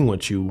not doing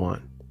what you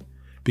want.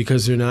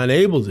 Because they're not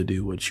able to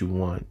do what you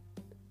want.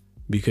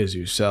 Because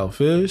you're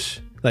selfish.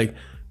 Like,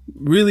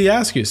 really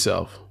ask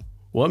yourself,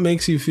 what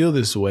makes you feel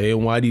this way,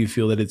 and why do you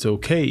feel that it's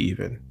okay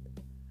even?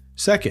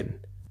 Second,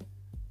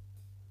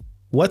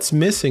 what's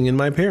missing in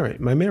my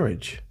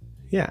marriage?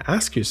 Yeah,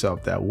 ask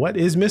yourself that. What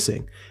is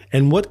missing?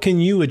 And what can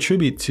you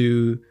attribute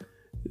to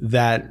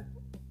that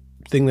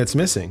thing that's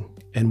missing?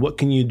 And what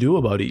can you do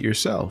about it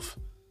yourself?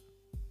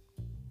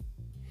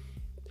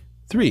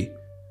 3,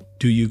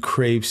 do you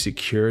crave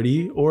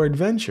security or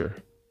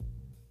adventure?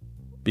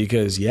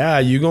 Because yeah,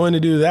 you're going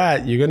to do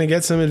that. You're going to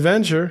get some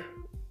adventure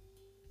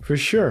for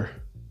sure.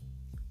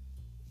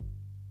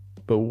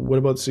 But what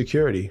about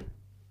security?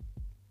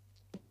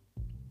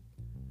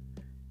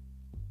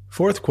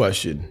 4th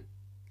question,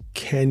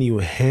 can you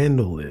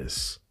handle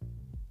this?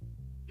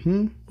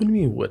 What do you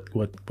mean? What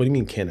do you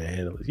mean, can I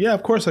handle this? Yeah,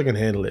 of course I can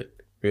handle it.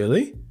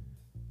 Really?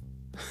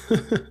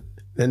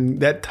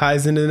 And that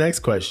ties into the next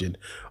question.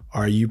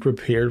 Are you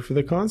prepared for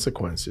the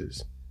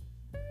consequences?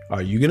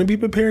 Are you going to be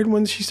prepared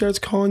when she starts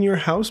calling your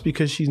house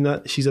because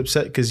she's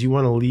upset because you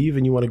want to leave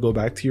and you want to go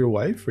back to your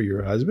wife or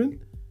your husband?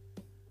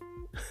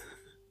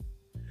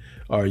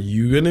 Are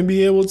you going to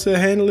be able to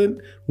handle it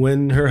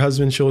when her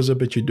husband shows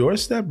up at your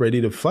doorstep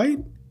ready to fight?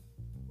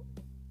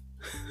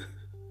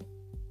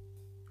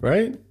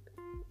 Right?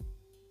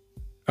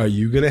 Are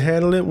you going to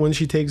handle it when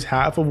she takes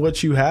half of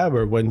what you have,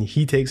 or when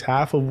he takes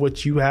half of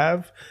what you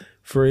have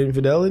for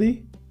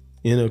infidelity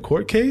in a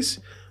court case,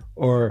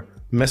 or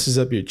messes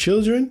up your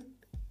children?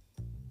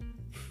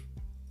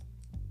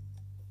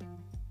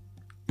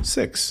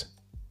 6.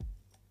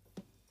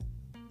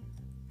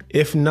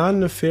 If not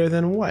an affair,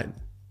 then what?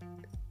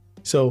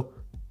 So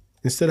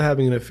instead of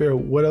having an affair,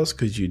 what else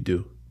could you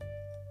do?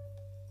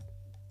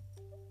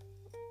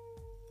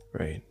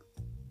 Right.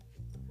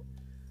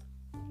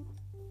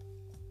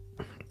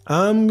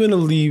 I'm going to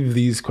leave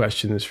these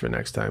questions for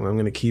next time. I'm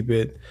going to keep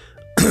it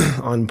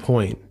on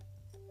point.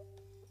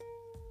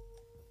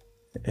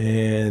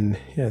 And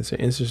yeah, it's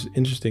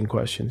interesting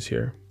questions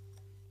here.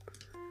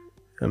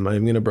 I'm not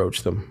even going to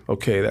broach them.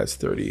 Okay, that's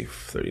 30,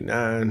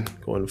 39,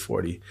 going to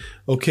 40.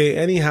 Okay,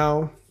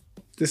 anyhow,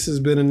 this has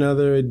been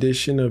another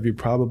edition of You're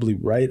Probably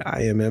Right.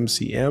 I am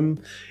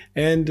MCM.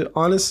 And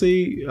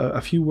honestly,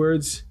 a few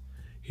words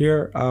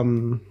here.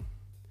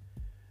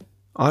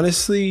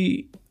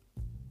 Honestly,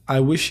 I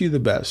wish you the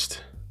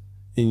best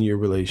in your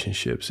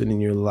relationships and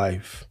in your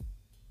life.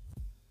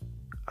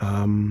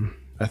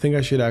 I think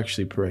I should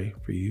actually pray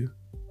for you.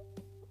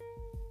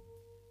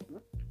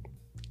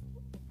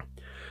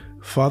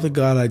 Father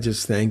God, I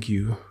just thank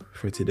you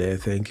for today. I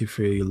thank you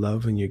for your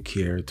love and your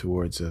care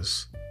towards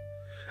us.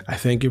 I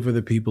thank you for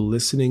the people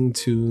listening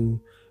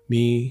to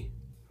me,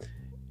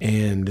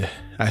 and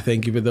I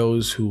thank you for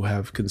those who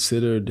have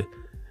considered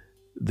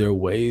their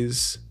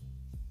ways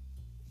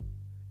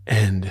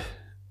and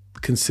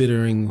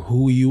considering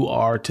who you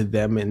are to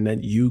them and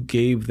that you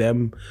gave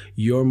them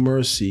your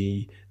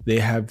mercy. They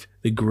have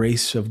the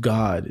grace of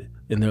God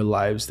in their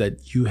lives,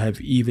 that you have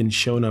even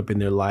shown up in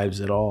their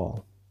lives at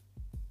all.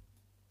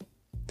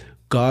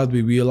 God,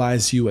 we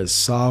realize you as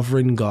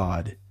sovereign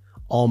God,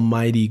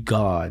 almighty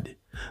God,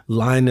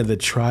 Lion of the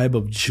tribe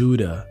of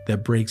Judah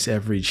that breaks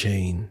every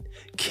chain,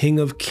 King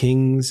of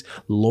kings,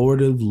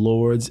 Lord of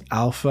lords,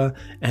 Alpha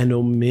and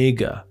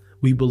Omega.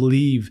 We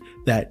believe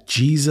that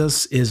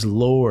Jesus is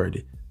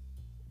Lord,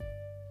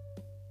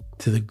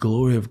 to the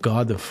glory of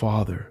God the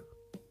Father.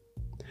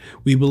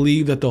 We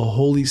believe that the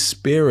Holy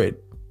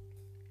Spirit,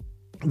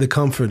 the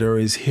Comforter,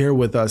 is here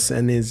with us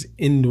and is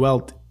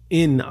indwelt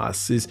in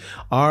us. Is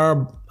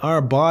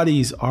our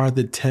bodies are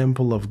the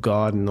temple of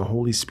God, and the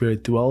Holy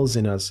Spirit dwells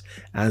in us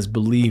as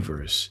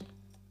believers,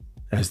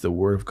 as the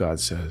Word of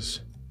God says.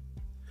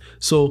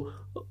 So,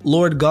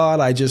 Lord God,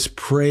 I just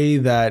pray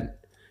that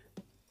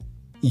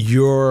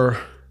your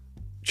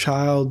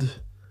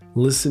child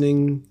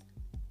listening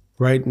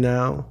right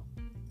now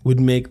would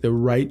make the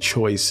right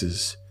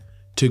choices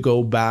to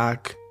go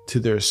back to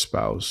their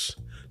spouse,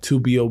 to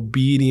be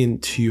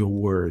obedient to your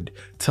word,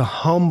 to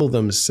humble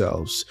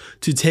themselves,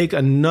 to take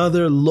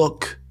another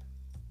look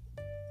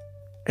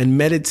and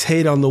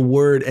meditate on the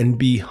word and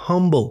be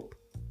humble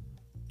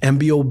and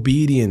be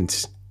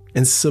obedient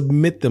and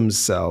submit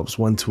themselves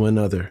one to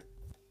another.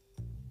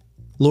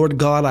 Lord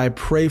God, I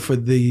pray for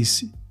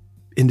these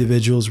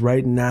individuals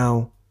right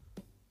now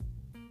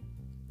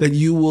that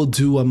you will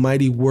do a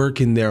mighty work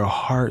in their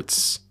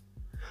hearts.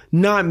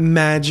 Not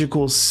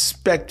magical,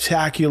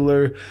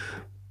 spectacular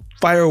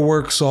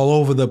fireworks all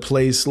over the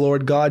place,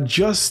 Lord God,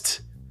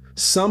 just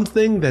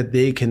something that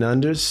they can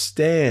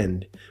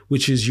understand,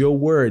 which is your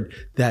word,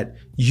 that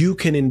you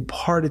can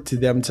impart it to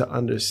them to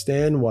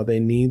understand while they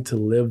need to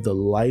live the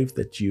life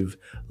that you've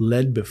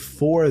led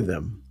before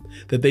them,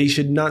 that they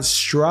should not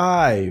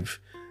strive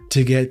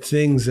to get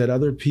things that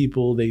other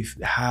people they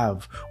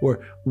have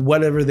or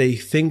whatever they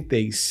think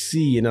they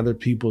see in other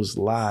people's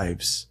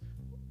lives.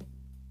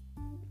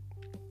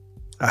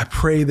 I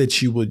pray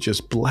that you would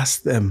just bless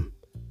them.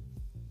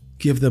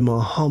 Give them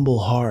a humble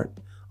heart,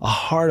 a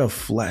heart of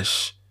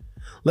flesh.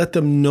 Let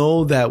them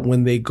know that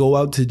when they go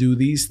out to do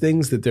these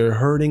things, that they're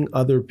hurting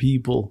other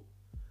people.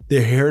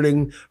 They're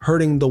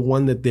hurting the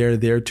one that they're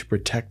there to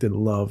protect and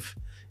love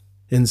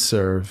and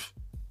serve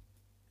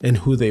and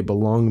who they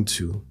belong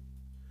to.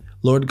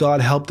 Lord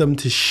God, help them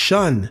to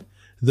shun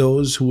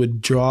those who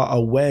would draw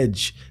a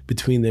wedge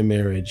between their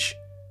marriage.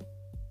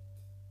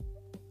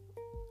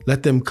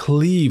 Let them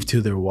cleave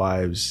to their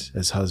wives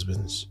as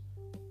husbands.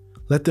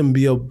 Let them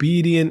be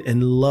obedient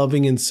and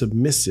loving and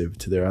submissive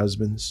to their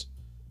husbands.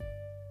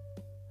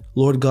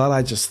 Lord God,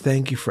 I just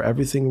thank you for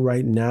everything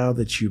right now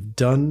that you've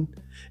done,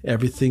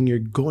 everything you're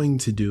going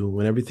to do,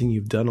 and everything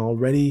you've done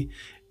already,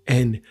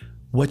 and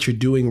what you're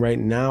doing right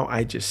now.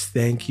 I just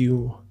thank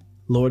you,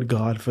 Lord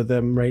God, for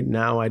them right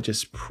now. I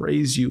just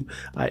praise you.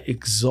 I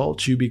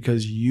exalt you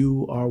because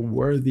you are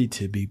worthy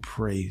to be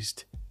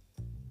praised.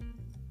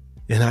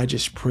 And I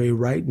just pray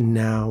right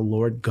now,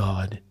 Lord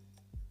God,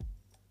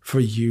 for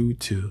you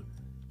to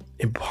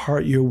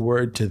impart your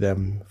word to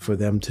them, for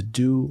them to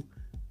do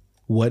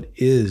what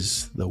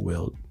is the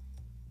will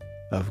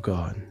of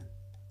God.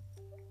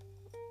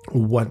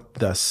 What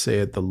thus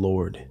saith the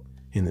Lord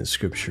in the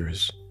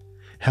scriptures.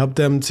 Help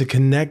them to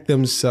connect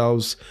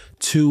themselves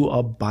to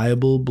a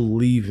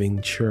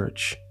Bible-believing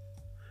church,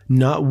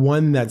 not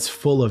one that's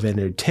full of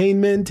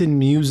entertainment and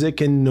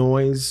music and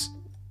noise,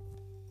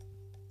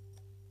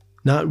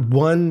 not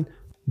one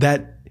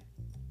that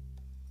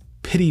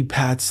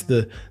pity-pats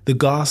the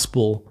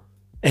gospel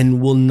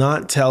and will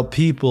not tell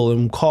people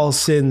and call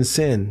sin,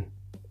 sin.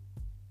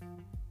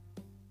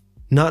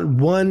 Not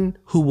one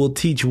who will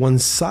teach one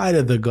side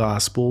of the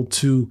gospel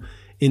to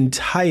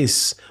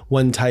entice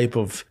one type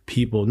of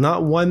people,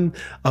 not one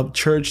of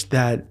church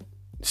that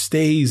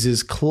stays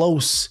as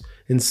close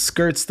and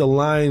skirts the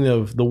line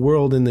of the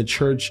world in the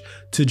church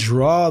to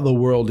draw the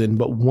world in,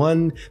 but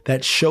one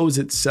that shows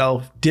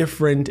itself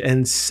different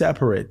and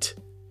separate.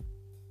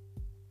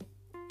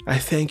 I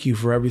thank you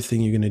for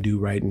everything you're going to do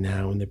right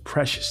now in the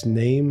precious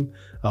name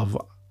of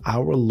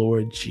our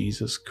Lord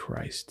Jesus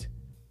Christ.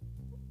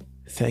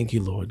 Thank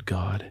you, Lord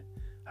God.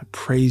 I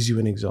praise you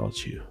and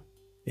exalt you.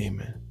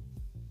 Amen.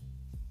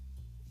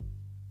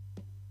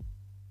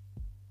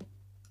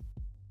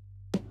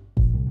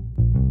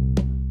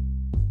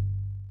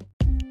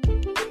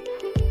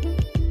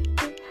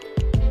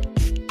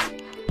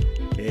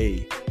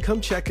 Hey,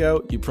 come check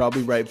out You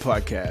Probably Right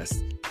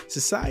podcast.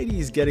 Society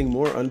is getting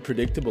more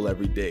unpredictable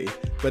every day,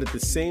 but at the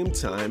same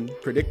time,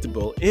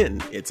 predictable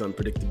in its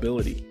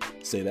unpredictability.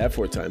 Say that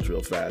 4 times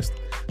real fast.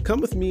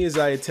 Come with me as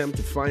I attempt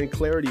to find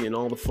clarity in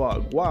all the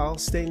fog while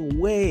staying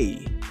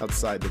way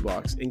outside the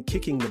box and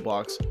kicking the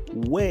box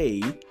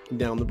way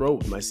down the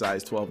road with my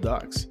size 12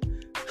 dogs.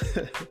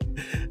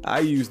 I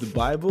use the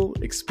Bible,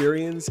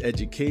 experience,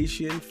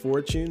 education,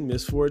 fortune,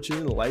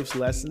 misfortune, life's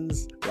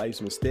lessons,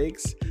 life's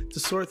mistakes to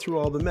sort through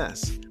all the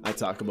mess. I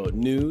talk about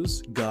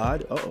news,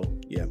 God,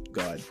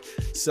 God,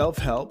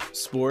 self-help,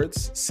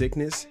 sports,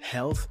 sickness,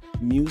 health,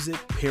 music,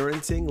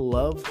 parenting,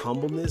 love,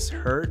 humbleness,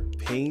 hurt,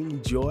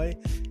 pain, joy,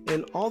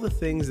 and all the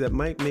things that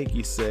might make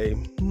you say,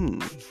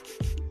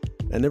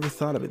 I never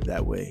thought of it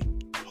that way.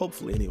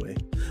 Hopefully anyway.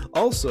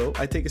 Also,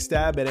 I take a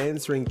stab at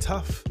answering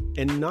tough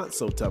and not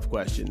so tough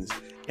questions,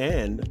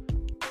 and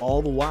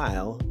all the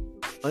while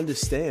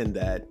understand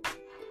that,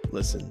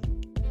 listen,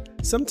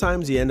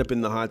 sometimes you end up in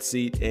the hot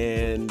seat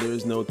and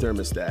there's no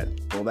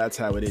thermostat. Well, that's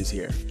how it is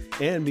here.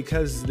 And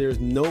because there's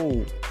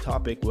no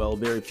topic,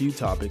 very few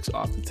topics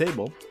off the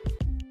table,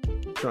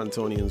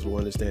 Torontonians will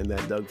understand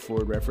that Doug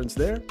Ford reference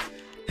there.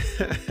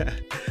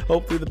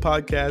 Hopefully the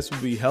podcast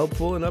will be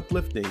helpful and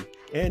uplifting.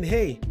 And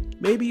hey,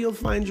 maybe you'll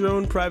find your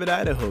own private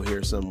Idaho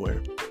here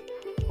somewhere.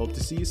 Hope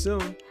to see you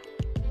soon.